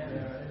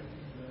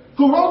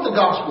 Who wrote the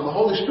gospel? The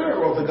Holy Spirit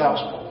wrote the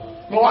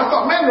gospel. No, I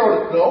thought men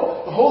wrote it.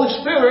 No, the Holy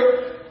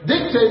Spirit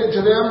dictated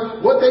to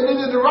them what they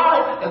needed to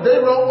write, and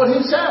they wrote what He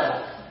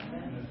said.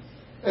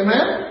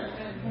 Amen?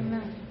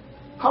 Amen.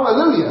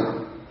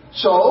 Hallelujah.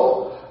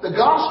 So, the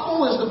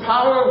gospel is the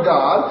power of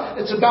God.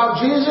 It's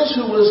about Jesus,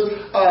 who was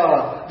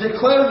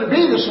declared to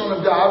be the Son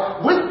of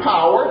God with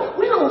power.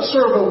 We don't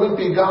serve a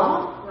wimpy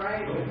God.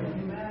 Right.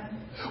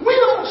 We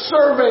don't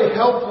serve a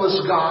helpless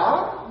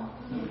God.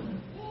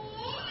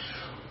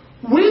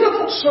 We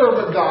don't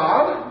serve a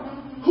God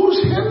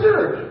who's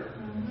hindered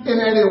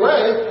in any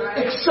way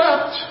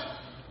except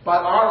by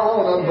our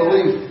own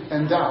unbelief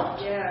and doubt.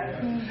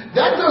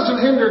 That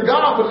doesn't hinder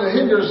God, but it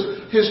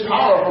hinders His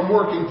power from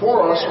working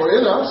for us or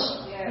in us.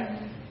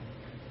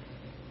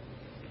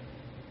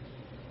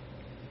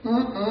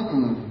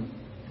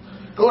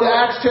 Go to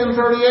Acts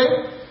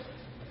 10:38.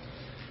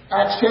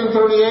 Acts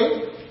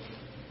 10:38.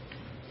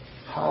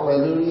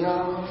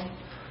 Hallelujah.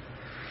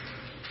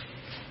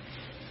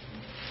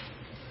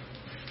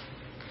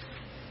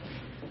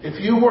 If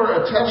you were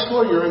a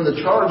Tesla, you're in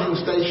the charging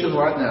station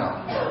right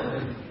now.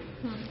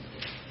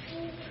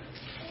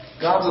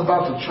 God's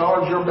about to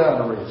charge your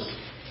batteries.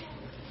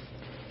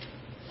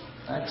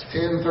 Acts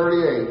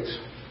 10:38.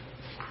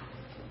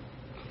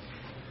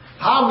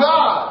 How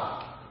God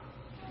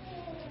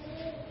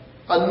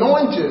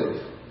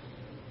anointed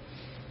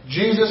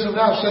Jesus of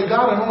Nazareth. Say,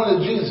 God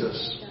anointed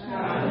Jesus.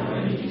 God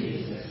anointed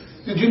Jesus.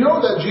 Did you know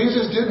that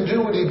Jesus didn't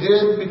do what He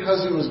did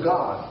because He was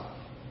God?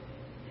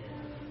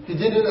 He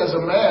did it as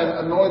a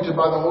man anointed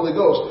by the Holy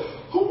Ghost.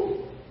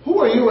 Who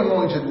are you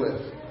anointed with?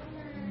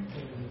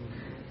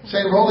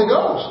 Same Holy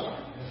Ghost.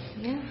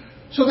 Yeah.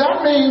 So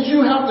that means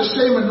you have the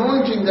same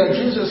anointing that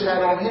Jesus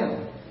had on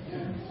Him.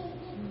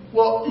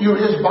 Well, you're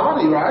His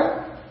body,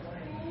 right?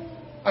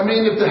 I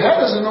mean, if the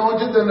head is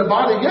anointed, then the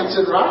body gets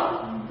it,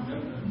 right?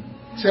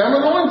 Say, I'm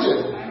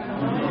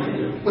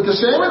anointed. With the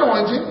same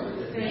anointing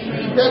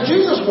that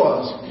Jesus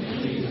was.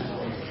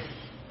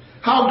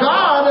 How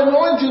God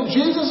anointed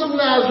Jesus of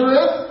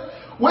Nazareth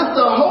with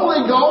the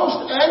Holy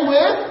Ghost and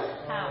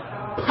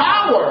with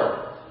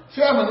power.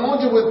 See, I'm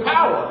anointed with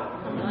power.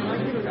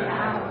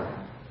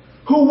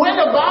 Who went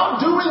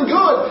about doing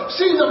good.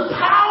 See, the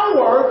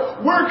power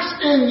works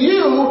in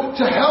you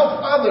to help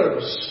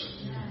others.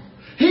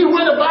 He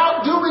went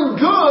about doing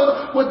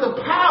good with the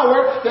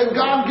power that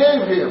God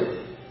gave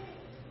Him.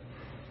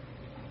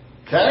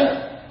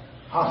 Okay?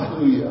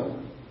 Hallelujah.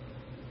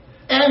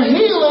 And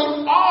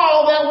healing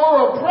all that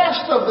were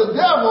oppressed of the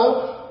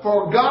devil,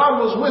 for God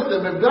was with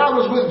them. If God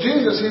was with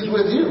Jesus, He's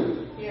with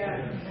you.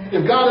 Yeah.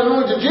 If God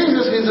anointed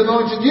Jesus, He's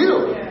anointed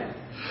you. Yeah.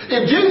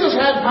 If Jesus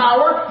had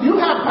power, you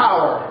have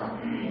power.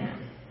 Yeah.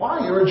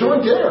 Why? You're a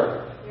joint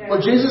heir. Yeah.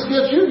 What Jesus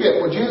gets, you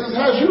get. What Jesus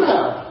has, you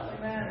have.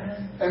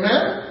 Amen?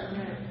 Amen?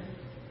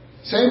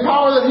 Same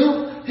power that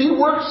He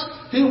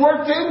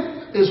worked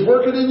in, is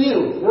working in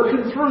you,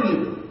 working through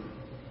you.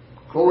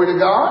 Glory to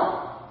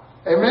God.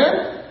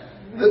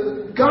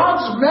 Amen?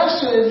 God's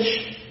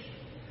message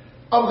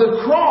of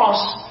the cross,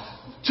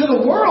 to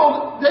the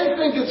world, they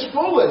think it's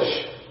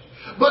foolish.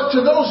 But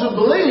to those who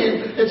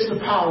believe, it's the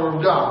power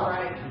of God.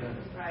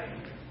 Right.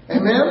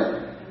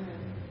 Amen?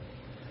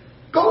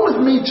 Go with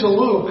me to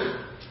Luke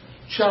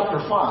chapter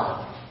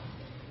 5.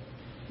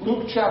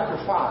 Luke chapter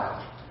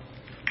 5.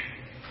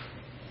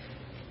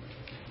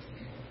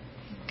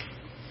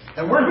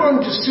 And we're going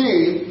to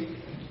see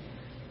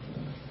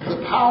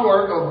the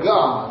power of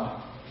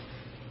God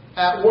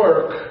at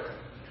work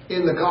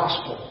in the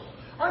gospel.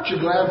 Aren't you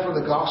glad for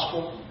the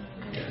gospel?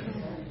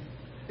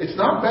 It's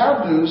not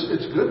bad news,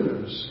 it's good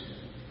news.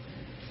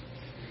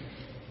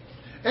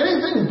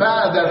 Anything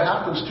bad that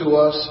happens to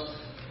us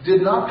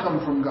did not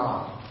come from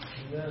God.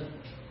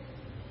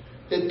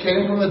 It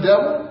came from the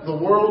devil,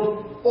 the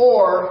world,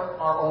 or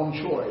our own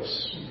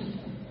choice.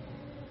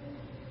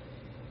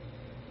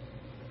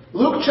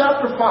 Luke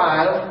chapter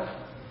 5,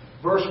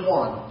 verse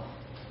 1.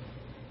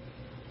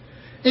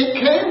 It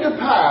came to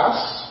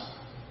pass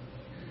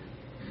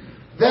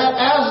that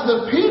as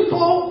the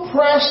people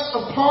pressed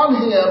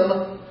upon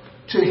him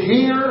to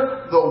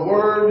hear the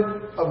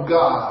word of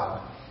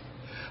God.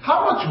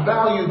 How much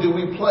value do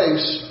we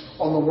place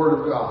on the word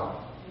of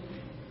God?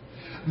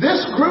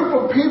 This group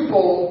of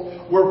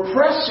people were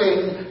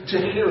pressing to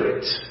hear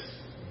it.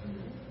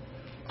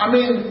 I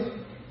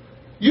mean,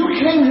 you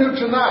came here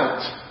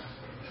tonight,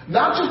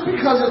 not just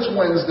because it's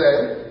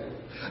Wednesday,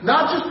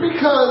 not just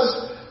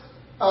because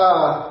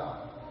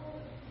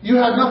you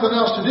had nothing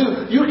else to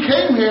do. You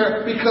came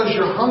here because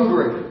you're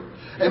hungry.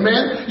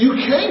 Amen? You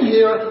came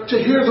here to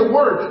hear the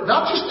word.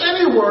 Not just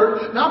any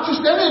word, not just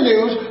any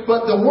news,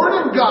 but the word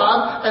of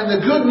God and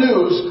the good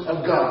news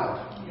of God.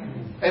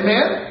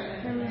 Amen?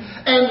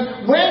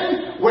 And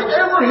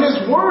wherever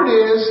his word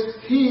is,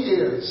 he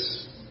is.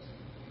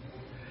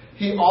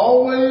 He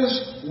always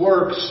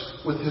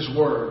works with his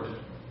word.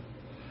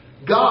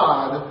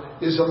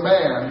 God is a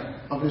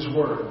man of his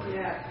word.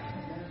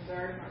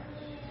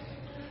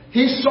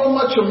 He's so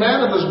much a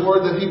man of his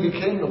word that he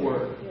became the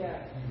word.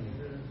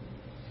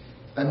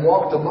 And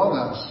walked among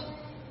us.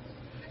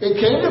 It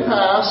came to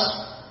pass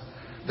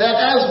that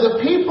as the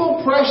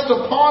people pressed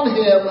upon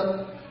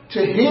him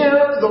to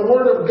hear the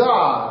word of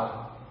God,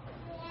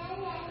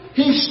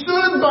 he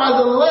stood by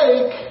the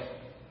lake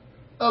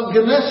of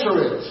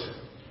Gennesaret.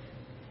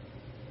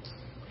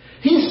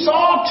 He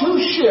saw two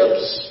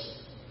ships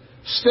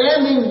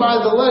standing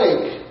by the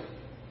lake,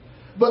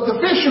 but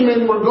the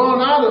fishermen were gone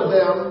out of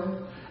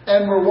them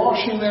and were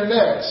washing their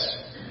nets.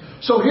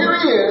 So here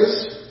he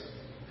is.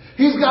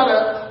 He's got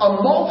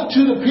a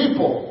multitude of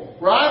people,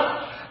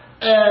 right?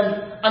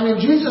 And, I mean,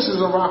 Jesus is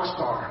a rock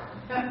star.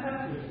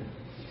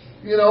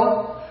 You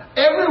know,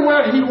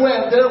 everywhere he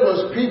went, there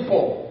was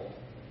people.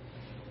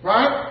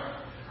 Right?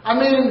 I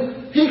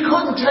mean, he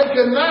couldn't take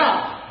a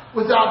nap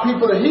without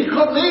people there. He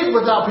couldn't eat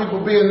without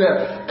people being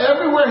there.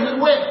 Everywhere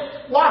he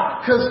went.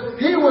 Why? Because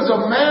he was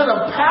a man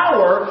of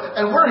power,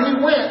 and where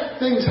he went,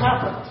 things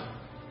happened.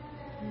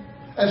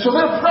 And so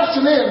they're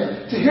pressing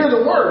in to hear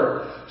the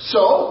word.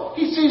 So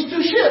he sees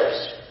two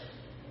ships.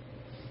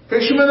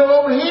 Fishermen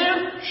are over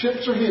here,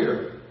 ships are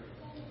here.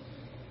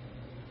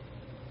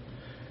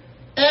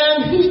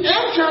 And he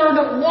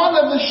entered one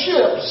of the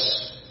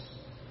ships,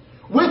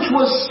 which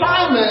was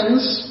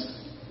Simon's,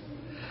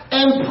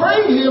 and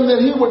prayed him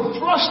that he would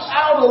thrust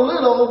out a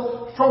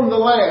little from the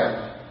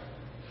land.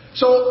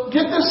 So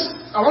get this,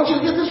 I want you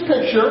to get this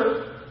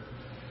picture.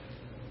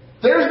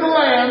 There's the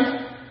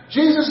land.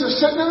 Jesus is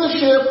sitting in the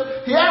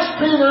ship. He asked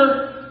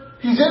Peter,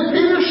 he's in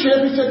Peter's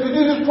ship. He said, could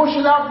you just push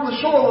it out from the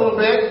shore a little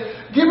bit?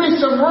 Give me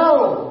some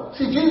room.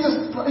 See,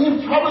 Jesus,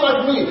 he's probably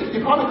like me. He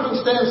probably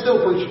couldn't stand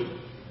still preaching.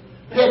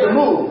 He had to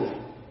move.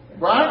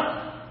 Right?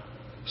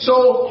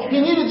 So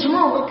he needed some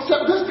room.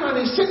 Except this time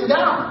he's sitting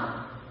down.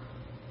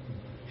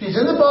 He's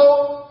in the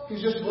boat.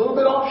 He's just a little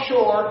bit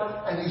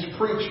offshore. And he's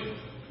preaching.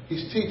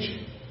 He's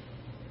teaching.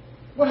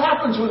 What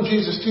happens when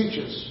Jesus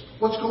teaches?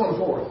 What's going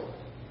forth?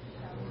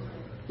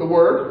 The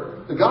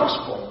word, the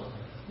gospel.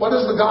 What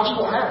does the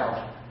gospel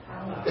have?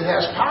 It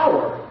has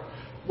power.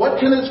 What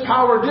can its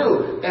power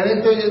do?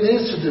 Anything it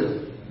needs to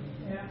do.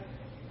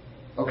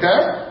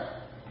 Okay?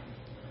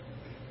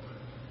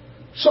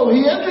 So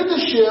he entered the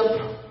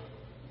ship.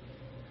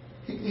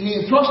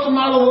 He thrust him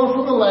out a little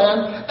from the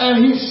land.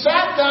 And he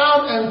sat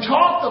down and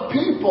taught the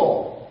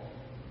people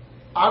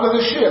out of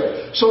the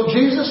ship. So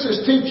Jesus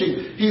is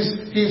teaching.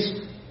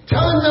 He's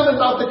telling them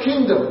about the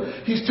kingdom.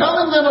 He's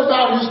telling them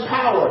about his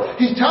power.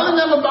 He's telling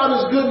them about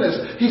his goodness.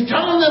 He's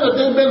telling them that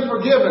they've been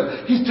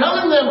forgiven. He's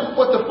telling them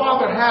what the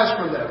Father has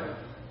for them.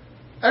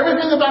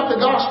 Everything about the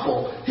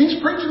gospel. He's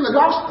preaching the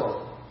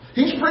gospel.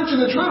 He's preaching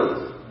the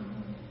truth.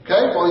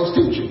 Okay? Well, he's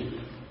teaching.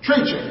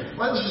 Preaching.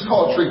 Let's just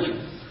call it preaching.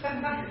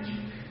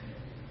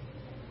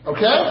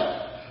 Okay?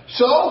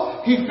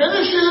 So, he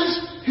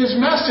finishes his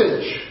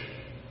message.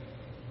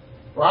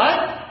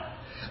 Right?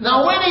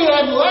 Now, when he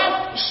had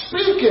left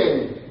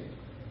speaking,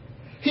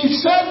 he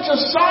said to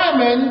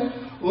Simon,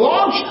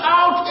 launch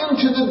out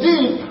into the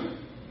deep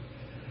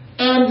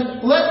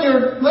and let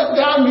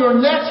down your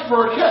nets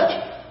for a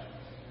catch.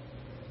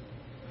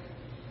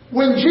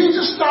 When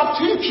Jesus stopped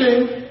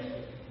teaching,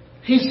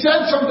 he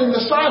said something to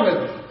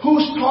Simon.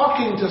 Who's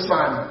talking to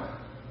Simon?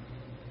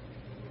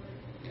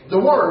 The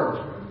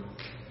Word.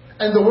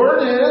 And the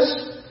Word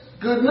is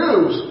good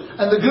news.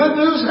 And the good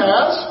news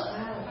has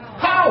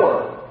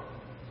power.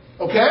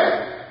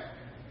 Okay?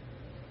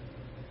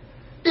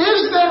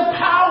 Is there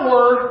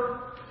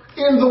power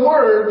in the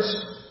words,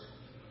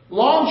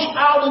 launch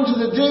out into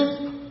the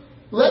deep,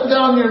 let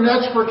down your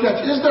nets for a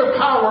catch? Is there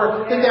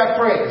power in that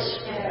phrase?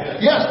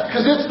 Yes,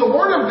 because it's the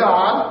Word of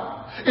God.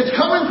 It's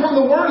coming from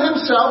the Word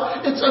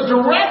Himself. It's a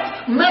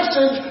direct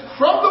message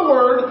from the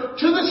Word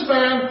to this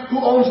man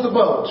who owns the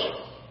boat.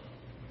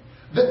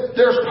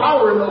 There's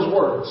power in those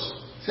words.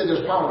 Say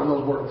there's power in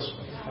those words.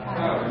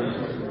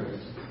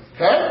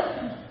 Okay?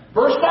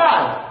 Verse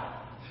 5.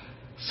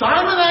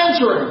 Simon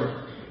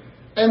answering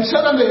and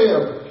said unto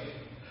him,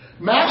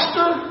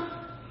 Master,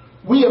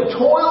 we have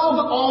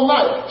toiled all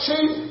night.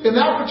 See, in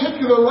that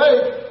particular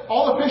lake,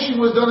 all the fishing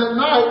was done at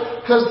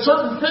night because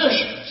certain fish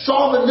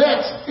saw the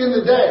nets in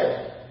the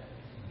day.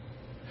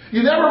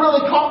 You never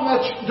really caught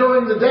much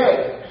during the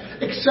day,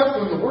 except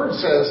when the Word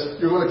says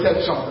you're going to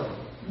catch something.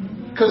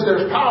 Because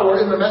there's power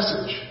in the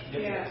message.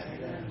 Yes.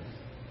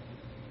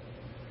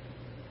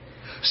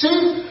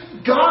 See,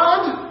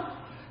 God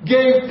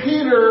gave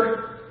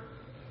Peter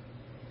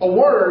a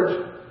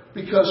word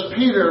because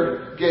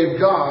Peter gave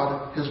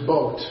God his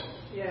boat.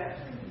 Yes.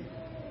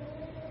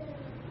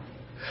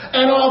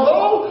 And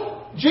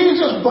although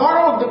Jesus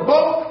borrowed the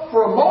boat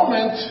for a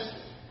moment,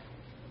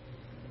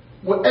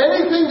 with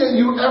anything that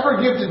you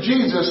ever give to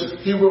Jesus,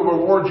 He will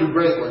reward you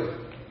greatly.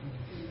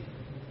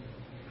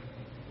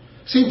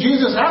 See,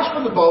 Jesus asked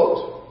for the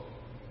boat,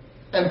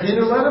 and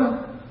Peter let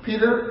him.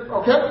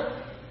 Okay?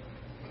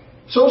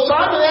 So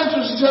Simon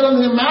answers and said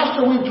unto him,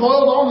 Master, we've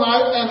toiled all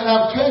night and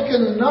have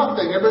taken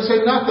nothing. Everybody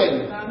say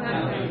nothing.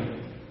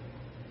 Nothing.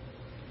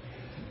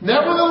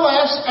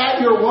 Nevertheless,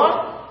 at your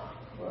what?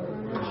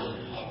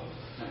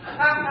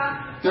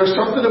 There's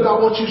something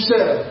about what you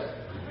said.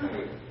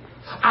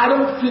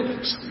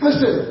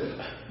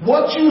 Listen,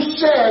 what you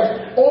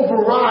said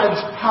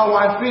overrides how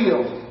I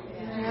feel.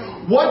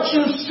 What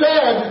you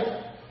said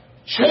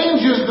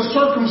changes the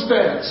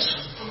circumstance.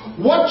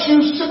 What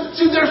you said,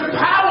 see, there's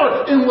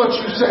power in what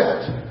you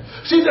said.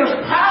 See,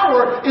 there's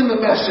power in the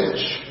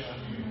message.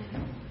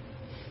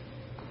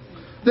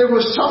 There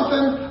was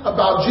something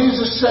about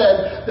Jesus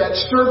said that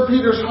stirred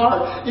Peter's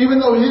heart. Even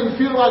though he didn't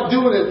feel like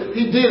doing it,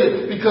 he did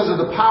it because of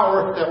the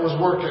power that was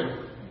working.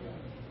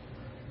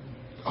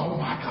 Oh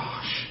my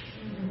gosh.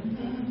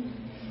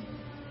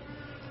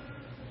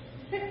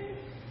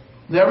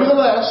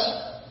 Nevertheless,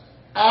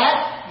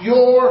 at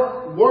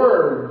your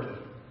word,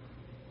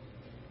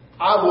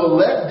 I will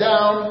let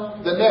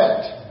down the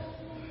net.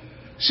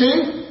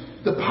 See,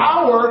 the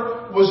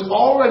power was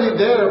already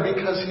there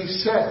because He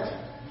said.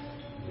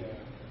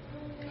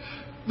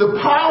 The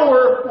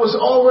power was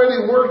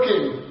already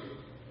working.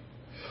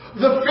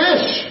 The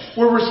fish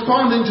were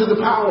responding to the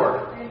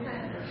power.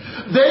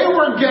 They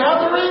were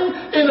gathering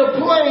in a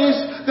place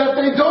that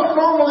they don't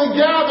normally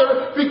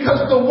gather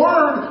because the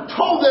Word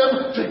told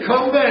them to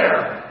come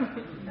there.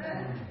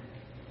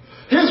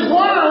 His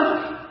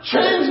Word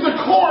changed the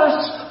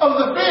course of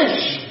the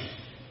fish.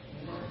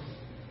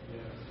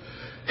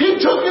 He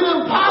took an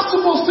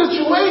impossible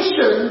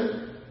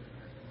situation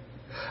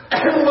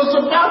and was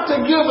about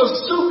to give a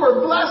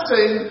super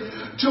blessing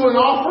to an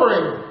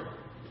offering.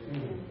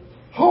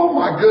 Oh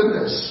my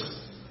goodness.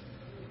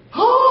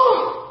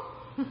 Oh.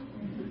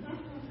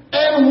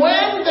 And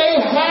when they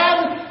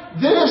had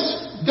this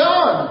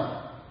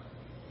done,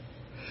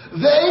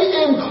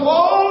 they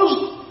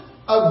enclosed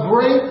a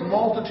great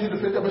multitude of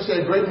fish. I'm going to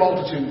say a great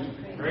multitude.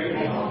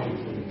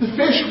 The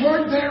fish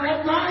weren't there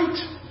at night,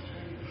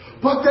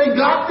 but they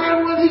got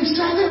there when He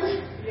said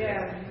it.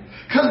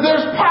 Because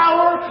there's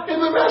power in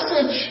the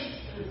message.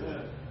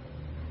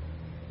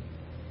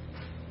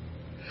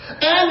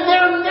 And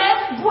their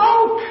net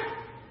broke.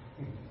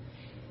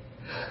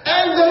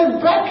 And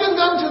they beckoned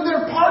unto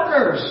their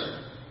partners,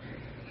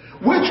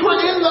 which were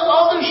in the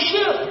other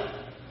ship,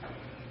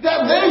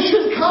 that they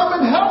should come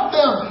and help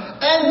them.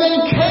 And they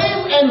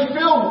came and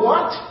filled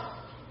what?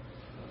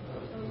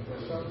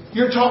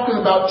 You're talking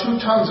about 2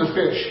 tons of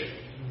fish.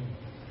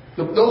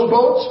 Those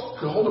boats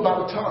could hold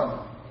about a ton.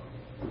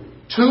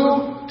 2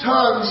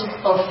 tons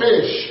of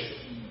fish.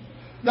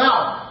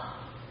 Now,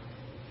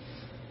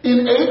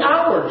 in 8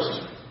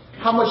 hours,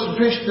 how much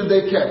fish did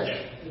they catch?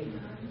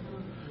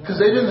 Because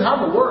they didn't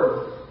have a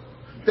word.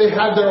 They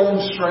had their own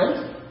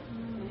strength.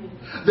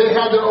 They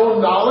had their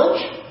own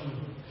knowledge.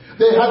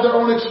 They had their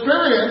own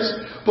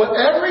experience. But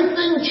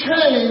everything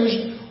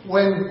changed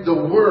when the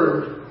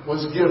word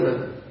was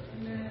given.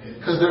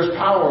 Because there's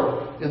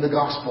power in the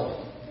gospel.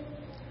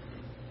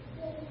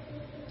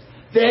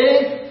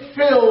 They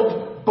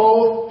filled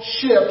both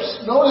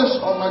ships. Notice,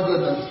 oh my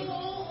goodness.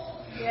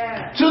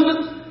 Yeah.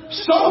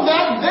 So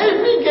that they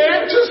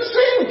began to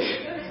sink.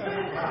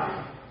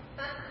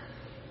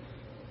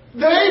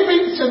 They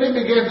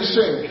began to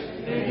sink.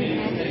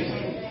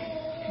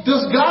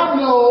 Does God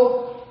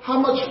know how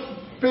much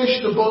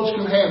fish the boats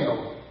can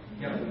handle?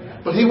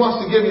 But He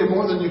wants to give you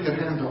more than you can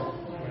handle.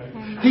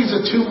 He's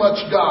a too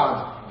much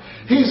God.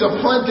 He's a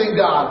plenty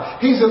God.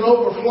 He's an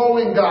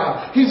overflowing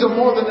God. He's a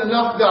more than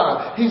enough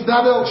God. He's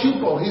not El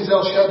Cheapo. He's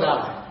El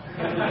Shaddai.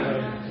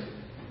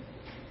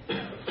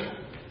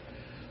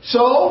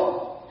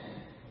 So,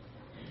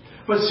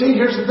 But see,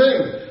 here's the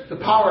thing.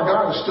 The power of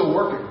God is still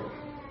working.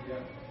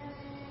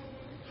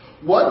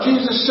 What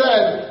Jesus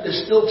said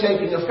is still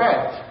taking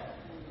effect.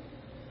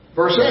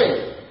 Verse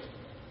 8.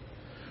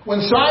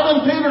 When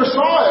Simon Peter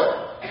saw it,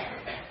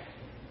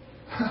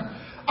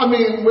 I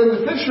mean, when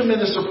the fisherman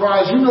is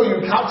surprised, you know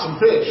you caught some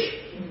fish.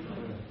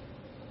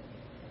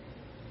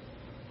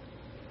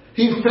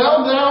 He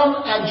fell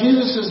down at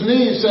Jesus'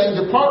 knees, saying,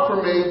 "Depart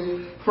from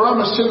me, for I'm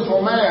a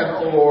sinful man,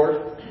 O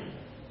Lord."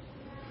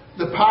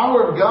 The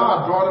power of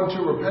God brought him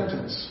to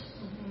repentance.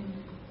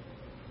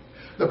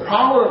 The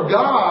power of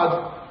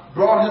God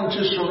brought him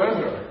to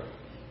surrender.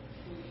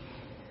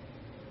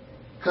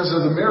 Because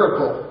of the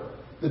miracle,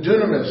 the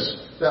dunamis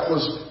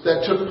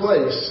that took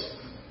place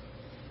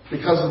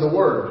because of the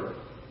Word.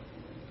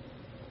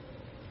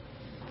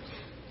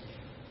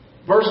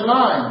 Verse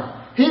 9.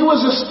 He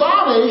was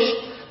astonished,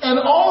 and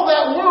all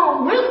that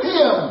were with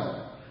him,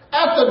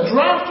 at the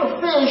draught of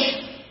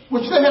fish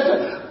which they had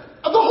to...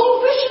 The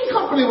whole fishing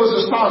company was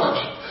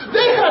astonished.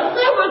 They had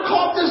never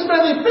caught this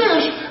many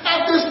fish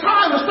at this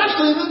time,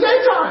 especially in the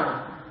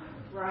daytime.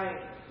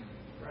 Right.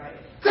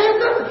 They had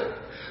never...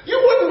 You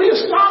wouldn't be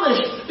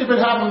astonished if it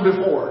happened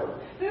before.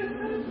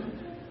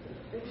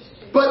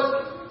 But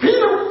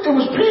it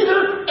was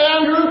Peter,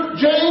 Andrew,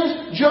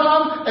 James,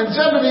 John, and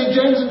Zebedee,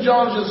 James and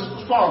John's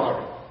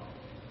father.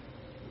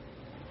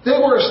 They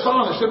were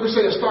astonished. Everybody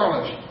say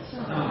astonished.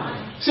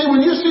 See,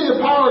 when you see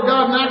the power of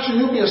God in action,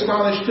 you'll be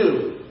astonished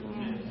too.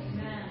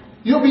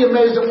 You'll be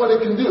amazed at what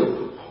it can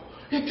do.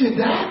 It did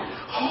that?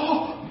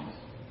 Oh.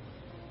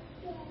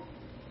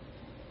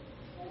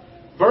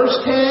 Verse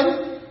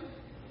 10.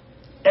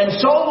 And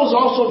so was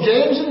also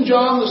James and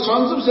John, the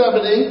sons of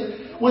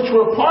Zebedee, which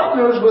were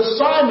partners with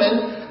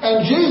Simon.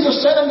 And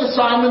Jesus said unto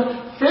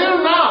Simon,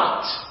 "Fear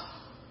not,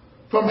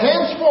 from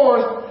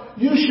henceforth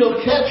you shall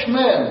catch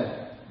men."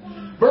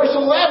 Verse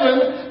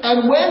 11,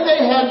 and when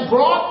they had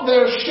brought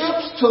their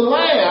ships to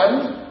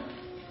land,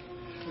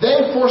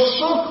 they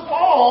forsook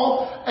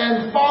all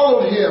and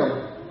followed him.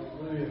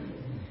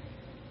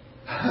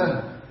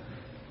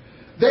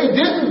 They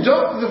didn't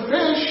dump the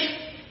fish.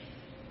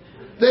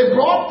 They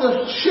brought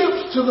the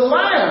ships to the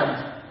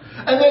land.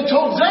 And they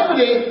told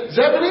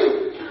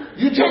Zebedee,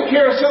 you take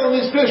care of selling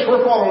these fish.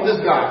 We're following this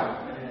guy.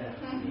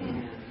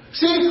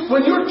 See,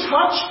 when you're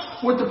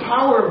touched with the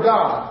power of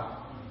God,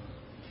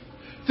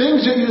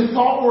 things that you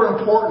thought were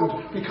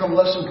important become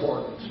less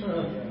important.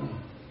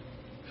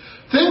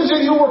 Things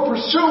that you were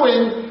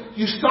pursuing,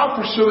 you stop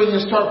pursuing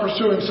and start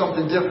pursuing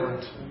something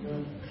different.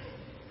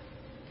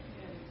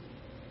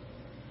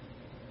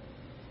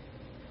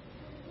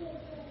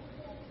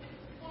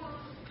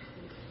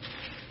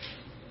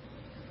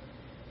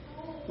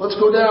 Let's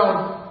go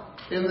down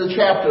in the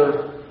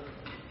chapter,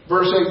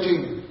 verse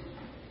 18.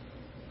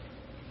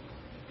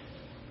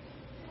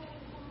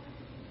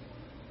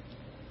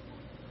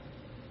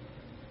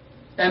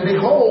 And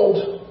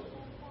behold,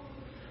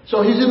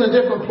 so he's in a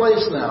different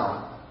place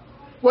now.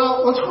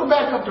 Well, let's go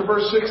back up to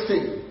verse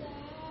 16.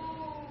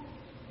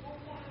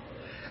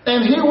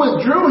 And he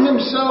withdrew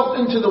himself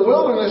into the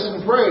wilderness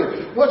and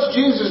prayed. What's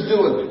Jesus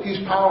doing?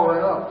 He's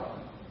powering up.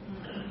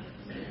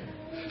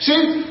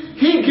 See,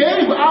 he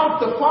gave out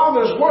the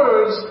Father's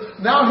words.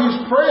 Now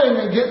he's praying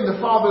and getting the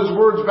Father's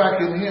words back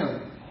in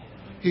him.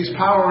 He's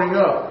powering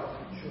up.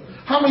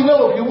 How many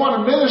know if you want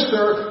to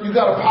minister, you've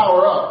got to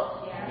power up?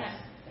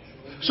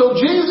 So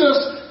Jesus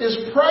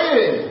is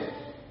praying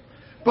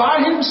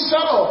by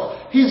himself.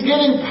 He's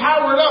getting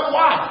powered up.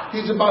 Why?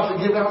 He's about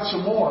to give out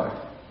some more.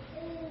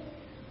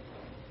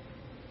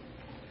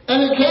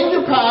 And it came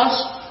to pass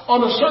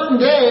on a certain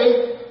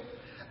day,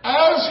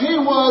 as he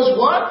was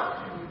what?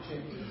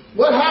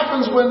 What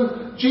happens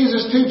when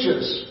Jesus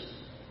teaches?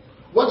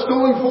 What's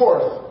going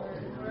forth?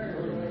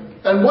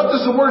 And what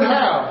does the word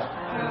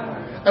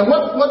have? And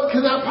what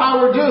can that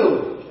power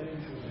do?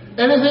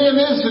 Anything it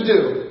needs to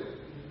do.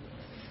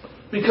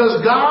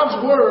 Because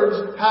God's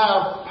words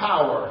have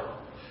power.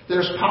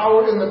 There's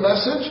power in the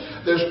message.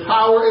 There's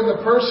power in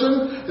the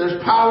person.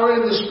 There's power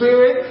in the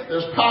spirit.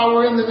 There's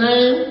power in the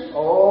name.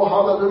 Oh,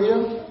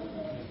 hallelujah.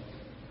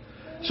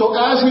 So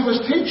as he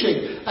was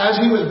teaching, as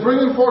he was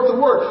bringing forth the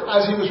word,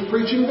 as he was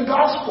preaching the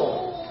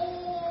gospel,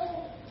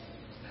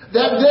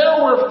 that there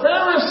were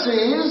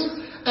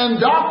Pharisees and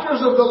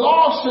doctors of the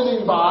law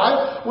sitting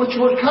by, which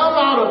were come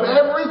out of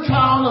every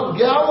town of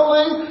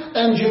Galilee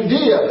and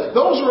Judea.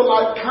 Those were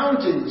like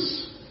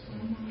counties.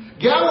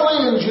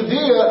 Galilee and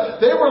Judea,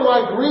 they were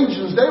like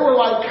regions. They were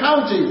like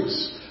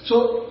counties.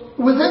 So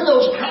within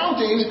those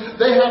counties,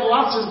 they had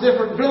lots of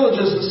different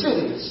villages and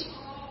cities.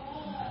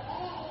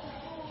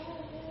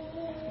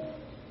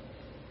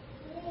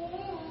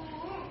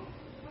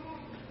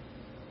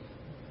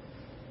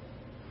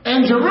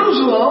 And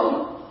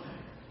Jerusalem,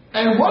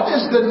 and what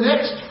is the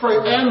next phrase?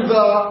 And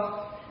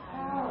the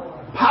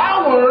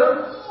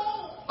power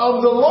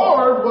of the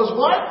Lord was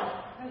what?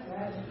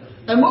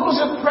 And what was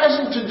it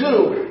present to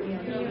do?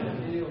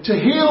 To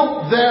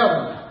heal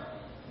them.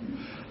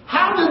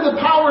 How did the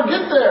power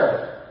get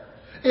there?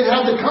 It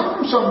had to come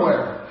from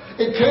somewhere.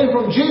 It came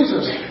from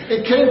Jesus.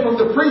 It came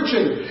from the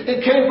preaching.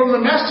 It came from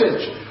the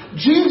message.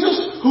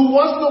 Jesus, who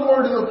was the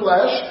Word in the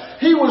flesh,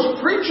 He was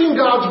preaching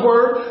God's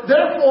Word.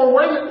 Therefore,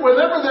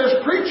 whenever there's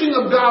preaching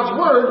of God's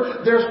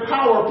Word, there's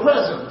power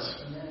present.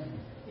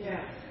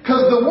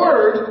 Because the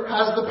Word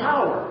has the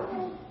power.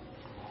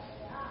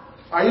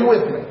 Are you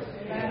with me?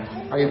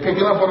 Are you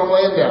picking up what I'm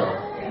laying down?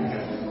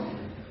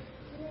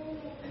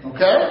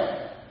 Okay?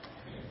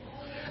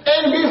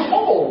 And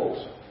behold.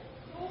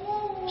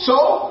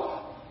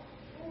 So,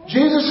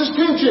 Jesus is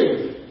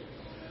teaching.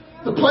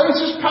 The place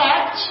is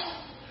packed.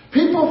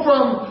 People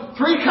from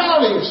 3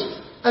 counties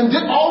and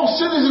all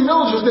cities and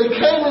villages, they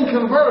came and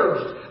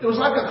converged. It was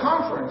like a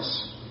conference.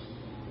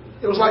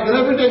 It was like an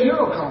Everyday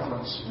Hero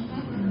conference.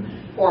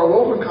 Or a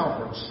Woven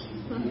conference.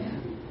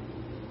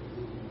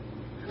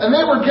 And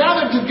they were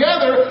gathered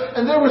together,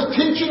 and there was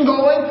teaching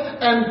going,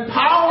 and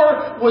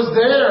power was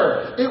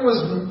there. It was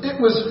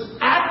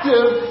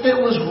active. It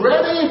was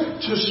ready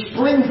to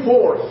spring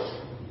forth.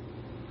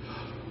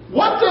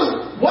 What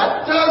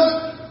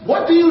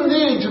do you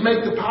need to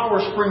make the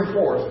power spring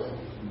forth?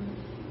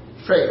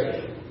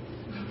 Faith.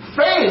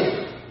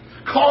 Faith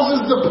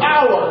causes the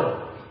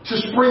power to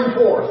spring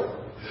forth.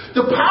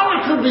 The power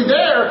could be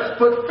there,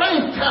 but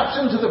faith taps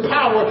into the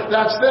power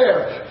that's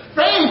there.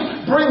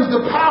 Faith brings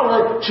the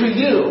power to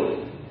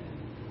you.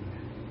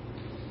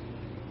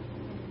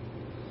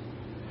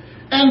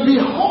 And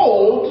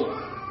behold,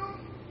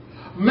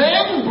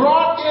 men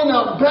brought in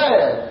a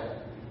bed,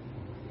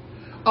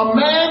 a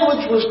man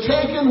which was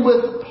taken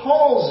with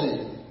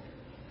palsy,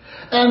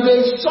 and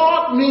they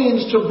sought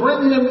means to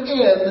bring him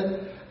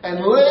in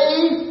and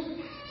lay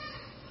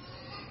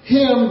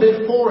him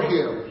before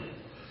him.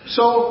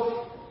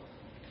 So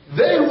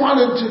they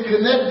wanted to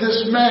connect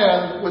this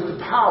man with the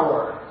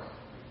power.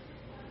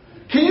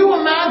 Can you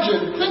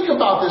imagine? Think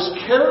about this,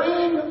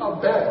 carrying a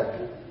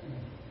bed.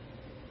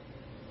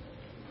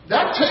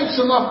 That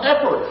takes enough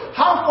effort.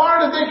 How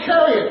far did they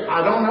carry it?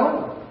 I don't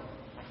know.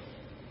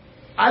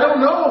 I don't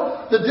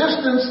know the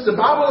distance. The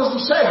Bible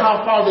doesn't say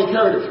how far they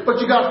carried it. But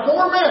you got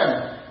 4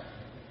 men.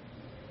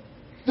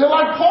 They're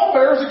like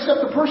pallbearers,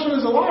 except the person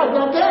is alive,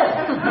 not dead.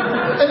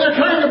 And they're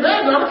carrying a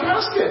bed, not a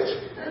casket.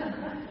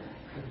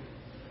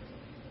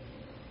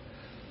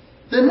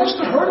 They must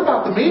have heard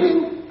about the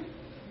meeting.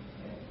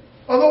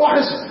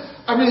 Otherwise,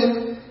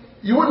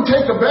 you wouldn't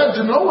take a bed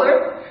to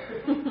nowhere.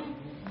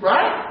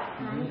 Right?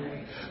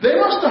 They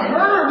must have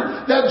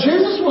heard that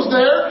Jesus was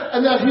there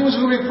and that He was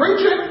going to be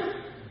preaching.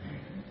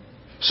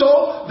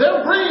 So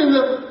they're bringing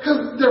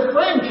because their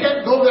friend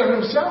can't go there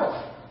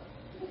himself.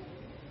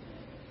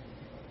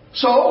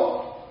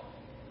 So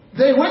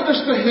they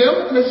witnessed to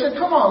him and they said,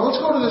 come on, let's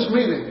go to this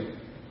meeting.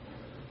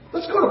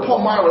 Let's go to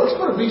Palmyra. Let's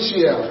go to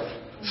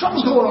VCF.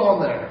 Something's going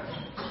on there.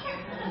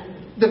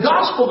 The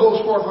gospel goes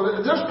forth with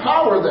it. There's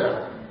power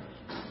there.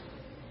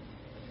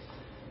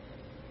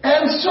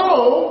 And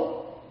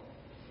so,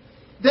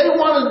 they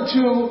wanted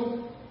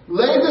to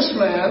lay this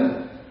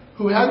man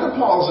who had the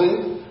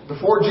palsy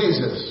before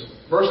Jesus.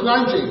 Verse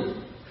 19.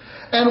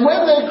 And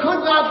when they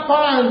could not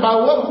find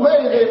by what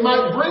way they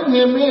might bring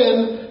him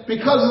in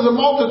because of the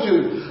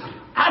multitude.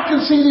 I can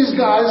see these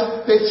guys,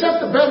 they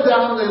set the bed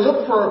down and they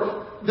look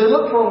for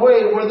a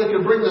way where they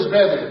could bring this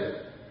bed in.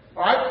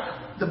 Alright?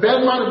 The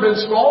bed might have been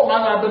small, it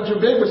might not have been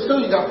too big, but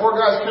still you got 4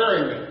 guys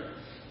carrying it.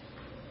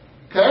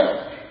 Okay?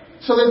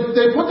 So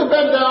they put the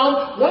bed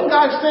down, 1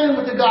 guy staying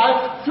with the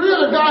guy, 3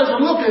 other guys are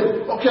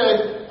looking,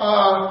 okay,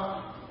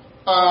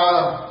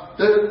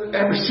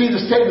 every seat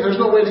is taken,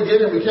 there's no way to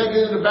get in, we can't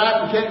get in the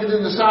back, we can't get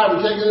in the side, we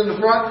can't get in the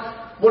front,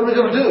 what are we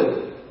going to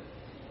do?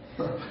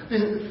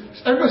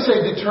 Everybody say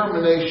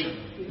determination.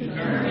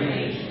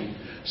 Determination.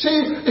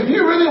 See, if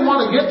you really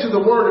want to get to the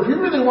Word, if you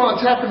really want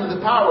to tap into the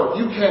power,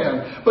 you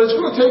can. But it's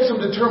going to take some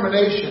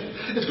determination.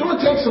 It's going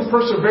to take some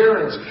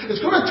perseverance.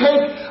 It's going to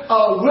take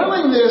a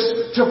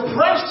willingness to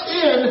press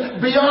in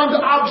beyond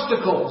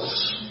obstacles.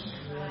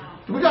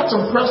 Do we got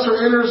some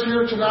presser inners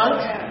here tonight?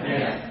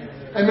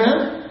 Yeah.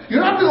 Amen?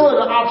 You're not going to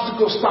let an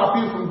obstacle stop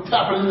you from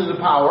tapping into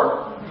the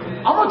power.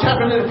 I'm going to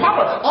tap into the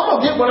power. I'm going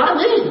to get what I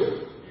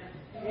need.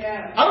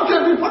 Yeah. I don't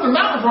care if you put a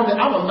mountain from me.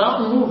 I'm a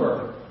mountain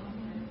mover.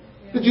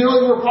 Did you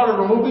know you were part of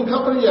a moving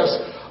company? Yes.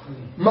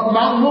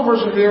 Mountain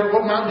movers are here.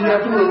 What mountain do you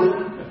have to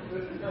move?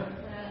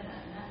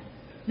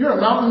 You're a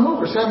mountain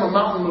mover. Say, I'm a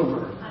mountain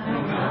mover.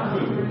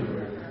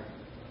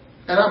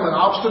 And I'm an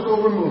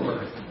obstacle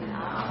remover.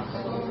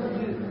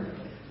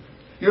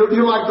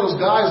 You're like those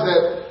guys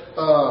that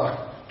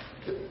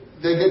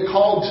they get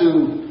called to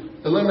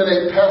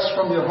eliminate pests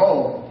from your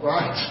home,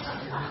 right?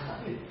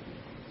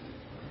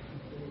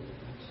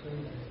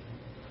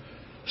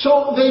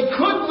 So they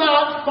could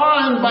not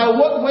find by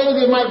what way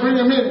they might bring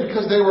him in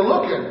because they were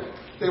looking.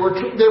 They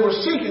were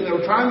seeking. They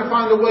were trying to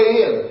find a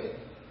way in.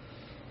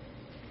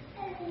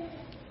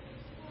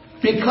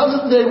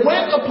 Because they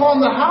went upon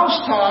the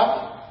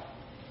housetop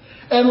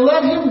and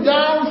let him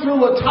down through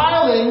a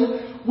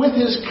tiling with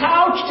his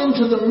couch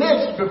into the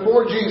midst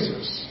before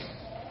Jesus.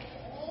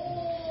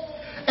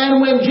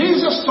 And when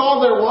Jesus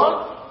saw their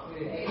what?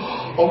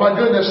 Oh my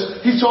goodness.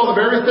 He saw the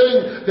very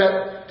thing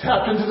that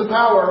tapped into the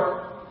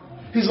power.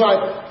 He's like,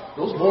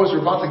 those boys are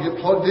about to get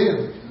plugged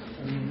in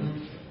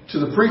to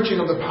the preaching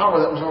of the power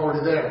that was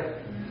already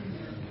there.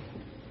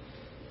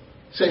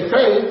 Say,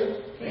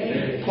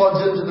 faith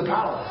plugs into the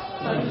power.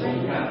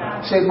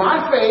 Say,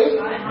 my faith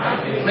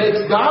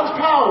makes God's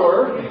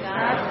power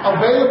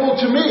available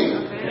to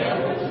me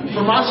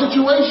for my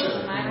situation.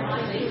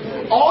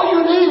 All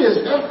you need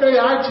is faith.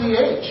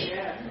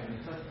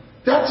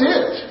 That's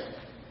it.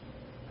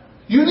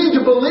 You need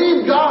to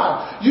believe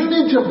God. You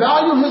need to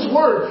value His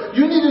Word.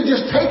 You need to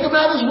just take Him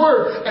at His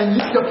Word, and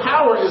the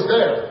power is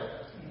there.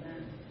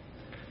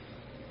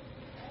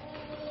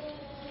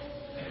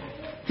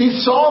 He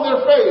saw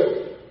their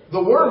faith.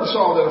 The Word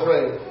saw their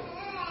faith.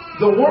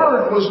 The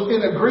Word was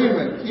in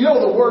agreement. You know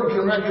the Word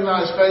can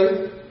recognize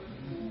faith.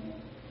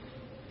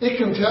 It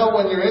can tell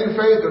when you're in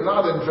faith or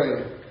not in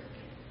faith.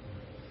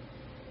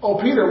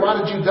 Oh, Peter, why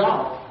did you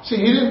doubt?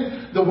 See,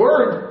 the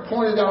Word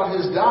pointed out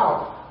his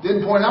doubt.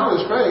 Didn't point out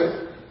his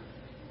faith.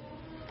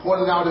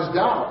 Pointed out his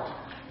doubt.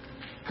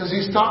 Because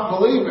he stopped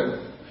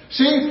believing.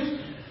 See,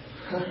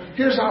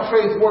 here's how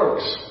faith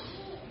works.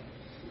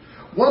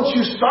 Once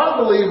you start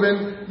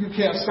believing, you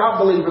can't stop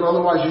believing,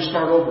 otherwise you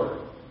start over.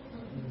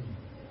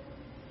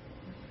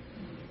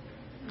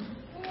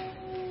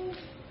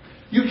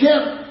 You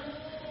can't,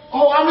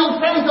 I'm in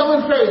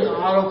faith. No,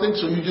 I don't think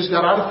so. You just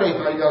got out of faith,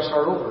 now you got to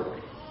start over.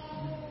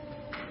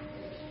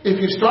 If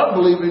you start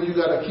believing, you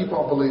got to keep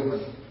on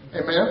believing.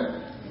 Amen?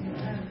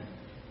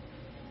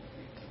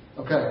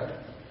 Okay.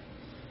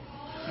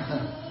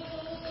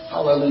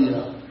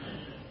 Hallelujah.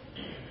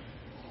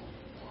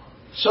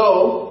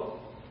 So,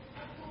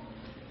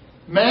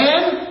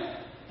 man,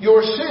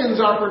 your sins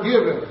are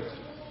forgiven.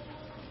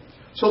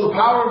 So the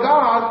power of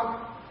God,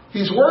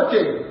 He's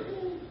working.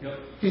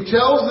 He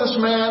tells this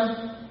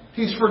man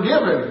he's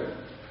forgiven.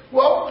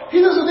 Well,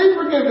 he doesn't need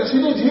forgiveness.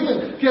 He needs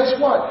healing. Guess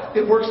what?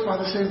 It works by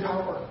the same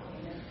power.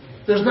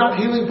 There's not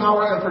healing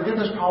power and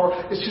forgiveness power.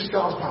 It's just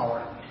God's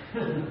power.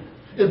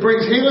 It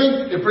brings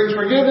healing. It brings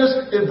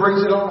forgiveness. It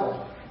brings it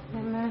all.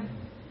 Amen.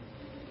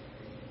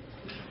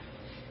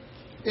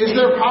 Is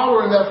there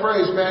power in that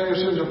phrase, man, your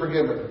sins are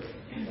forgiven?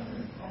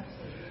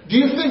 Do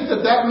you think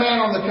that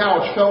man on the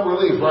couch felt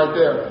relief right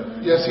there?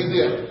 Yes, he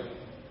did.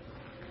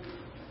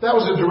 That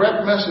was a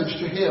direct message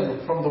to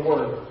him from the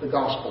Word, the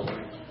Gospel.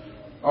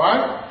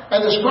 Alright?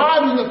 And the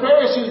scribes and the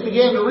Pharisees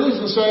began to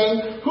reason,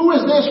 saying, who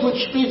is this which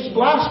speaks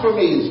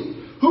blasphemies?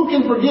 Who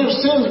can forgive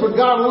sins but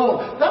God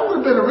alone? That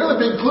would have been a really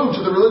big clue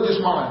to the religious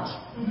minds.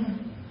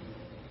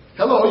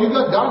 Hello, you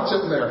got God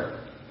sitting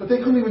there. But they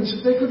couldn't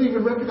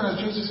even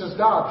recognize Jesus as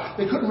God.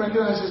 They couldn't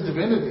recognize His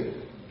divinity.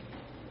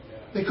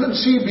 They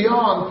couldn't see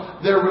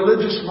beyond their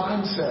religious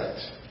mindset.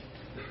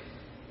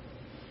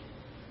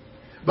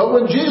 But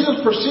when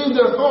Jesus perceived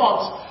their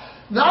thoughts,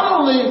 not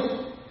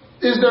only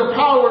is there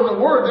power in the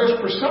Word, there's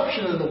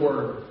perception in the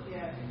Word.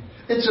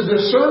 It's a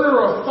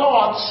discerner of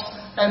thoughts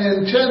and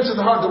intents in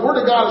the heart. The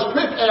Word of God is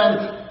quick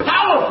and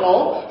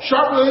powerful,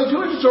 sharper than a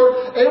two-edged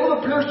sword, able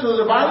to pierce to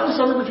the dividing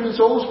asunder between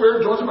soul and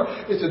spirit, joints and marrow.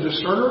 It's a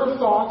discerner of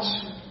thoughts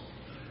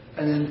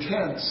and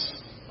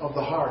intents of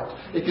the heart.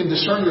 It can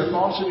discern your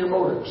thoughts and your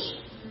motives.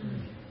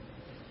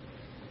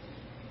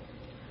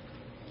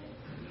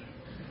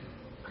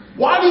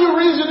 Why do you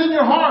reason in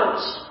your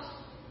hearts?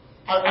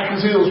 I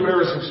can see those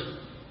Pharisees.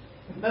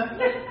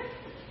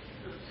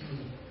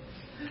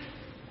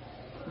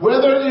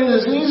 Whether it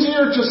is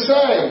easier to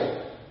say,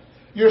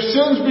 your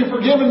sins be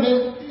forgiven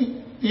to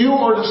you,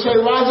 or to say,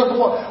 rise up and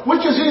walk.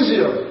 Which is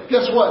easier?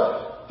 Guess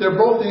what? They're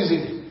both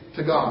easy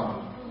to God.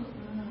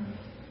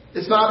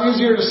 It's not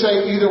easier to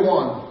say either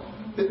one.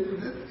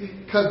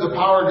 Because the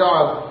power of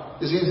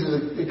God is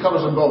easy, it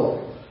covers them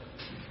both.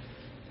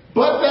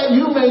 But that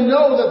you may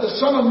know that the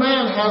Son of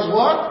Man has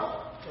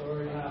what?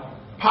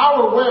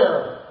 Power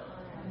where?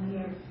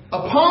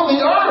 Upon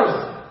the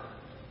earth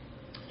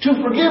to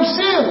forgive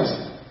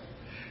sins.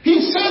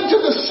 He said to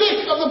the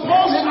sick of the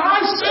palsy,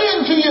 I say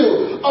unto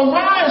you,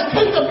 arise,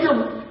 take up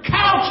your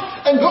couch,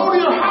 and go to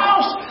your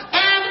house,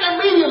 and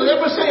immediately.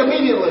 Everybody say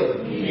immediately.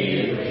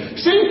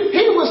 See,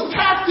 he was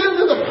tapped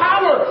into the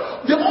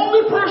power. The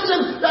only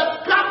person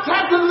that got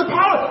tapped into the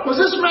power was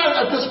this man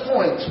at this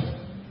point.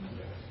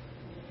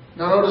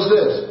 Now notice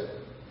this.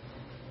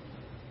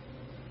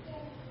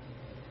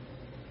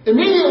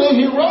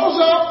 Immediately he rose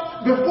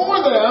up before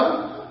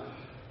them.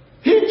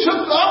 He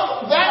took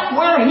up that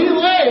where he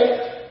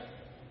lay.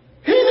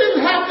 He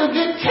didn't have to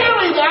get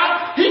carried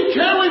out. He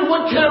carried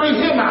what carried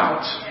him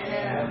out.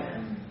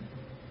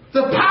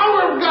 The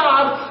power of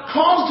God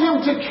caused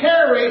him to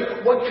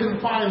carry what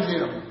confined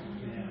him.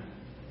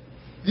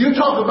 You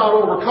talk about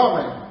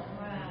overcoming.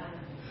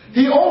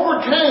 He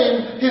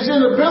overcame his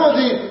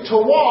inability to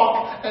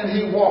walk, and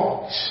he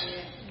walked.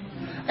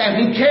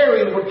 And he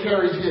carried what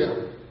carried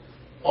him.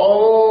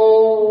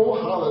 Oh,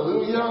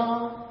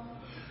 hallelujah.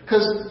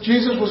 Because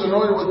Jesus was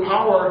anointed with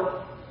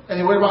power, and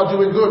he went about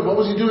doing good. What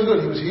was he doing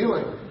good? He was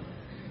healing.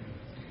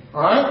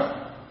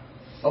 Alright?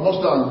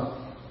 Almost done.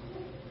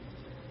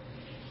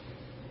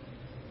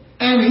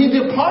 And he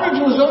departed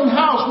to his own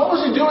house. What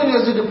was he doing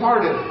as he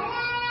departed?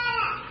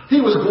 He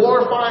was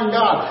glorifying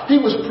God.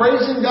 He was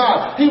praising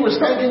God. He was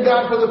thanking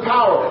God for the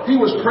power. He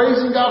was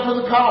praising God for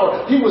the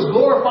power. He was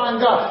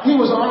glorifying God. He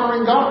was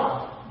honoring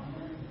God.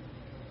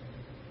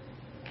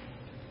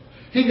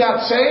 He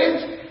got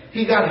saved.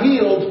 He got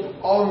healed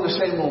all in the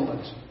same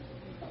moment.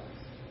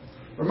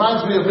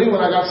 Reminds me of me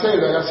when I got saved.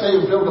 I got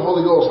saved and filled with the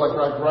Holy Ghost like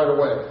right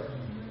away.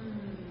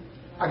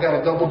 I got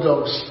a double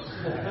dose.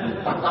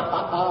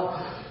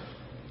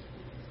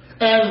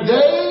 And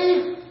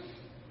they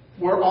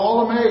were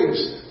all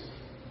amazed.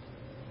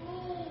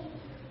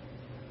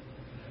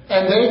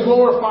 And they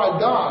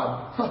glorified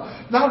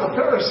God. Now the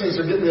Pharisees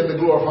are getting into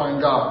glorifying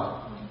God.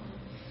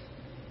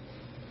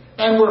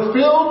 And were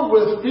filled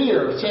with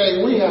fear,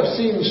 saying, we have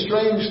seen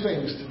strange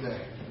things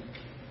today.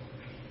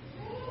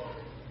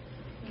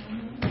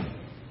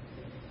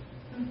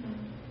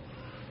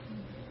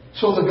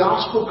 So the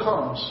gospel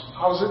comes.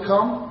 How does it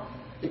come?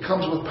 It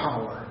comes with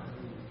power.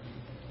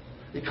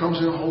 It comes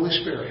in the Holy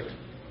Spirit.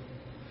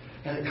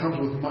 And it comes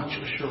with much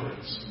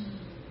assurance.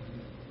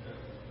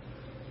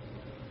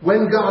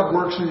 When God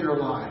works in your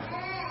life,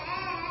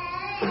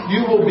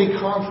 you will be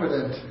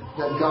confident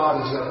that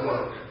God is at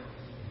work.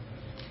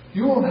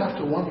 You won't have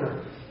to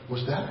wonder,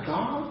 was that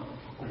God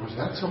or was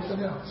that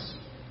something else?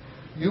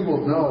 You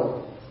will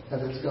know that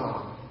it's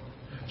God.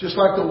 Just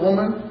like the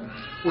woman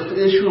with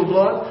the issue of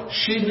blood,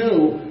 she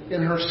knew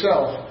in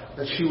herself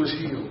that she was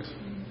healed.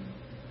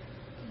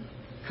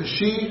 Because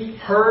she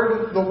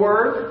heard the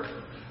word.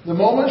 The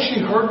moment she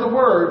heard the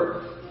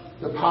word,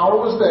 the power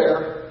was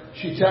there.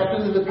 She tapped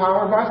into the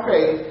power by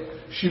faith.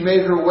 She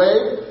made her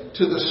way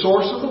to the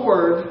source of the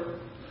word,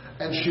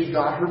 and she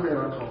got her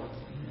miracle.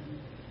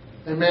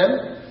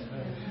 Amen?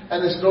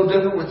 And it's no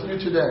different with you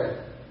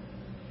today.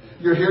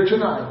 You're here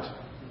tonight.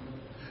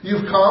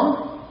 You've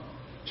come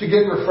to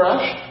get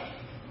refreshed,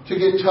 to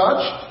get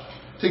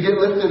touched, to get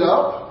lifted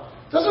up.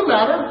 Doesn't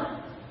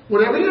matter.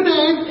 Whatever you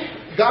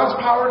need, God's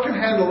power can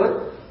handle it.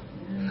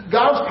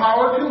 God's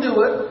power can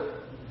do it.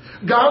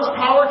 God's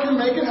power can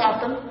make it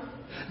happen.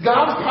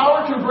 God's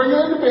power can bring it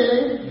into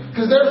being,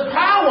 because there's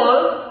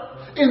power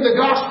in the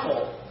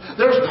gospel.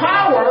 There's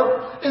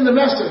power in the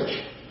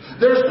message.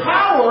 There's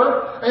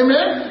power,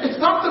 amen? It's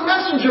not the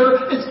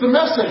messenger, it's the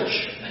message.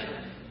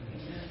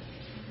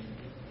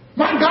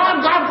 My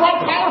God, God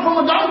brought power from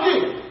a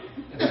donkey.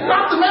 It's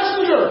not the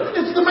messenger,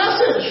 it's the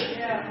message.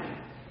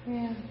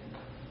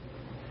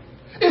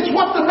 It's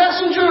what the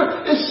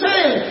messenger is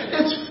saying.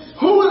 It's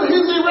who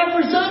is he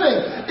representing.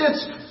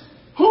 It's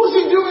who's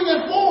he doing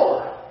it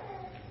for.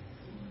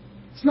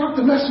 It's not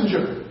the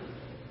messenger.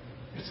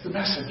 It's the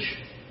message.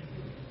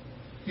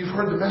 You've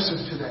heard the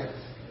message today.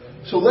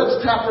 So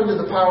let's tap into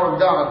the power of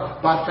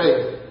God by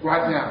faith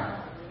right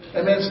now.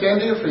 Amen. Stand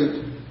to your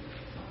feet.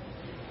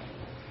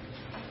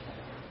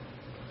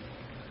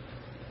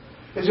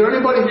 Is there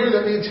anybody here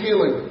that needs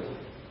healing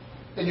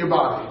in your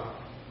body?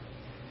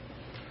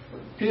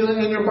 Healing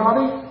in your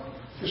body?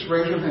 Just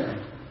raise your hand.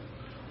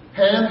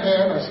 Hand,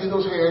 I see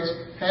those hands.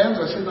 Hands,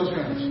 I see those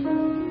hands.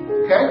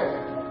 Okay?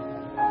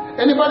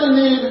 Anybody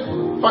need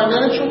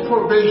financial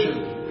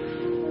provision?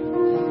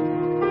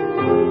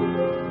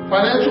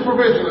 Financial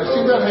provision. I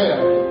see that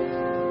hand.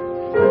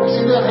 I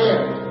see that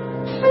hand.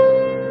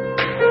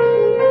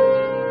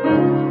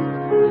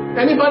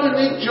 Anybody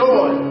need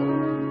joy?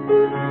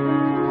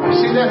 I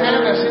see that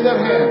hand. I see that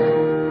hand.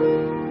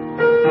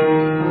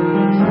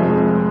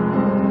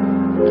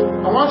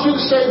 I want you to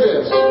say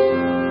this.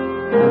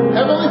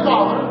 Heavenly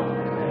Father,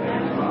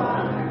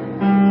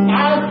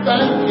 I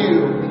thank you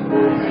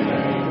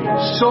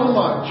so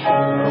much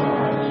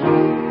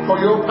for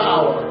your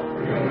power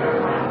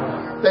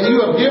that you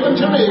have given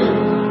to me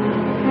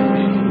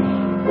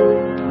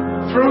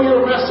through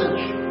your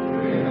message.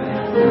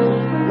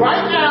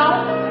 Right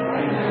now,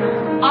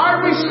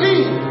 I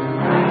receive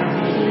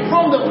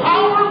from the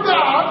power of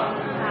God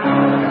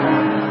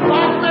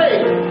by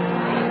faith.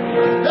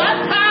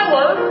 That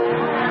power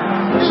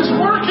is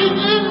working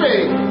in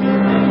me.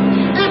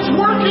 It's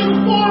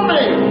working for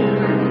me.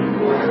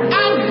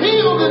 I'm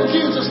healed in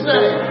Jesus'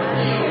 name.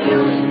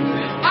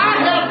 I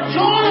have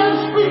joy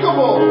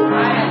unspeakable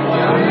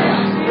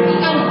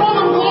and full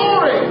of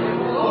glory.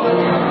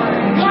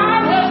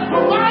 God has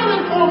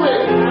provided for me.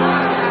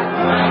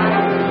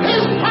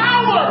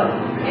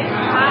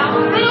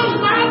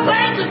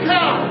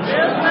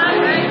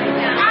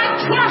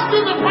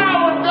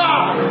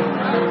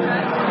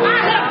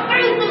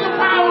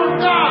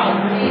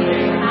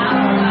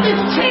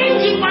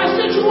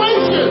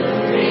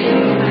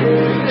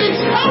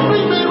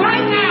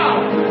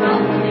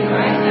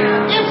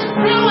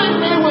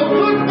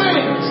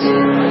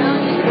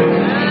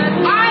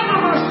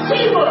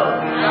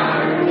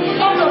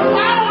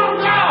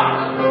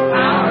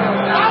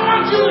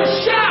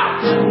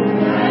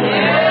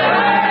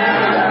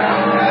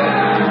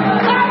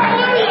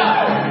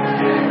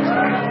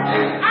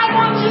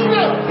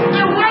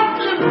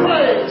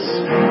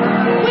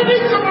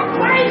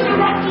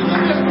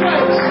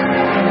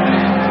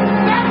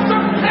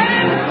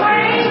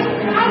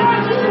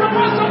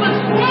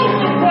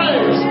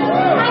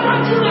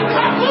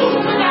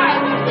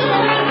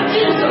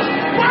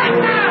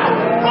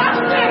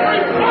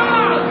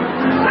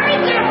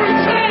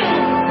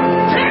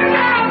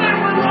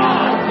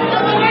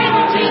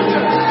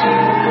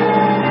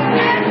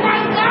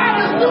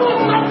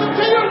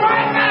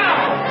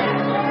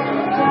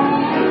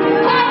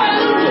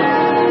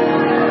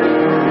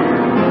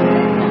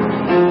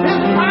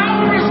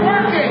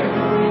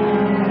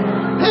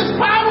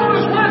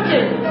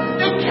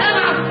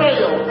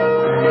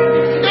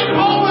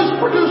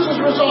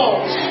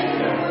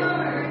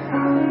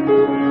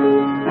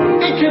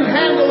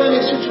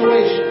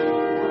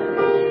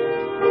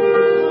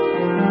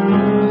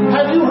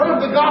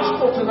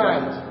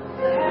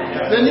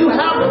 then you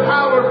have the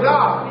power of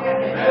God.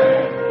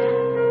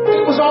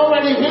 It was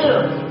already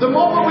here. The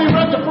moment we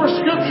read the first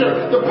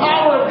scripture, the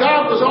power of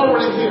God was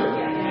already here.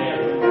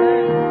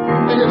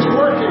 And it's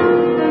working.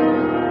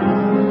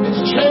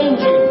 It's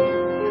changing.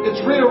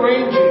 It's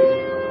rearranging.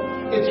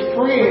 It's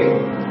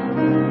freeing.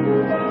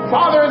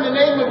 Father, in the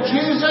name of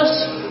Jesus,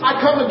 I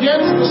come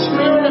against the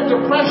spirit of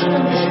depression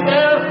and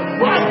despair.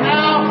 Right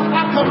now,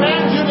 I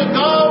command you to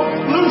go.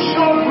 Loose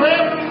your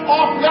grip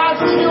off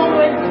God's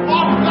children,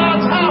 off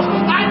God's house.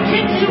 I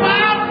kick you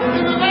out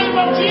in the name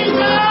of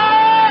Jesus.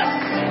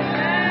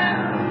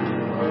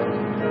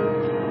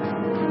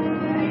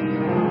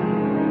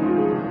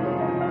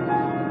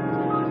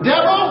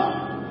 Devil,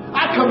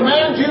 I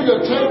command you to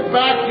take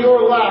back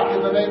your lack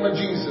in the name of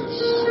Jesus.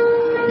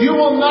 You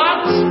will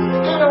not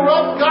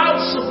interrupt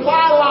God's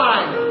supply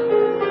line.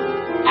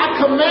 I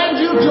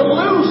command you to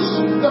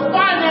loose the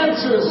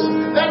finances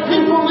that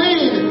people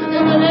need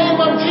in the name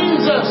of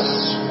Jesus.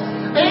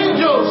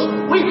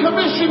 Angels, we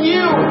commission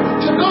you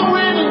to go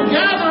in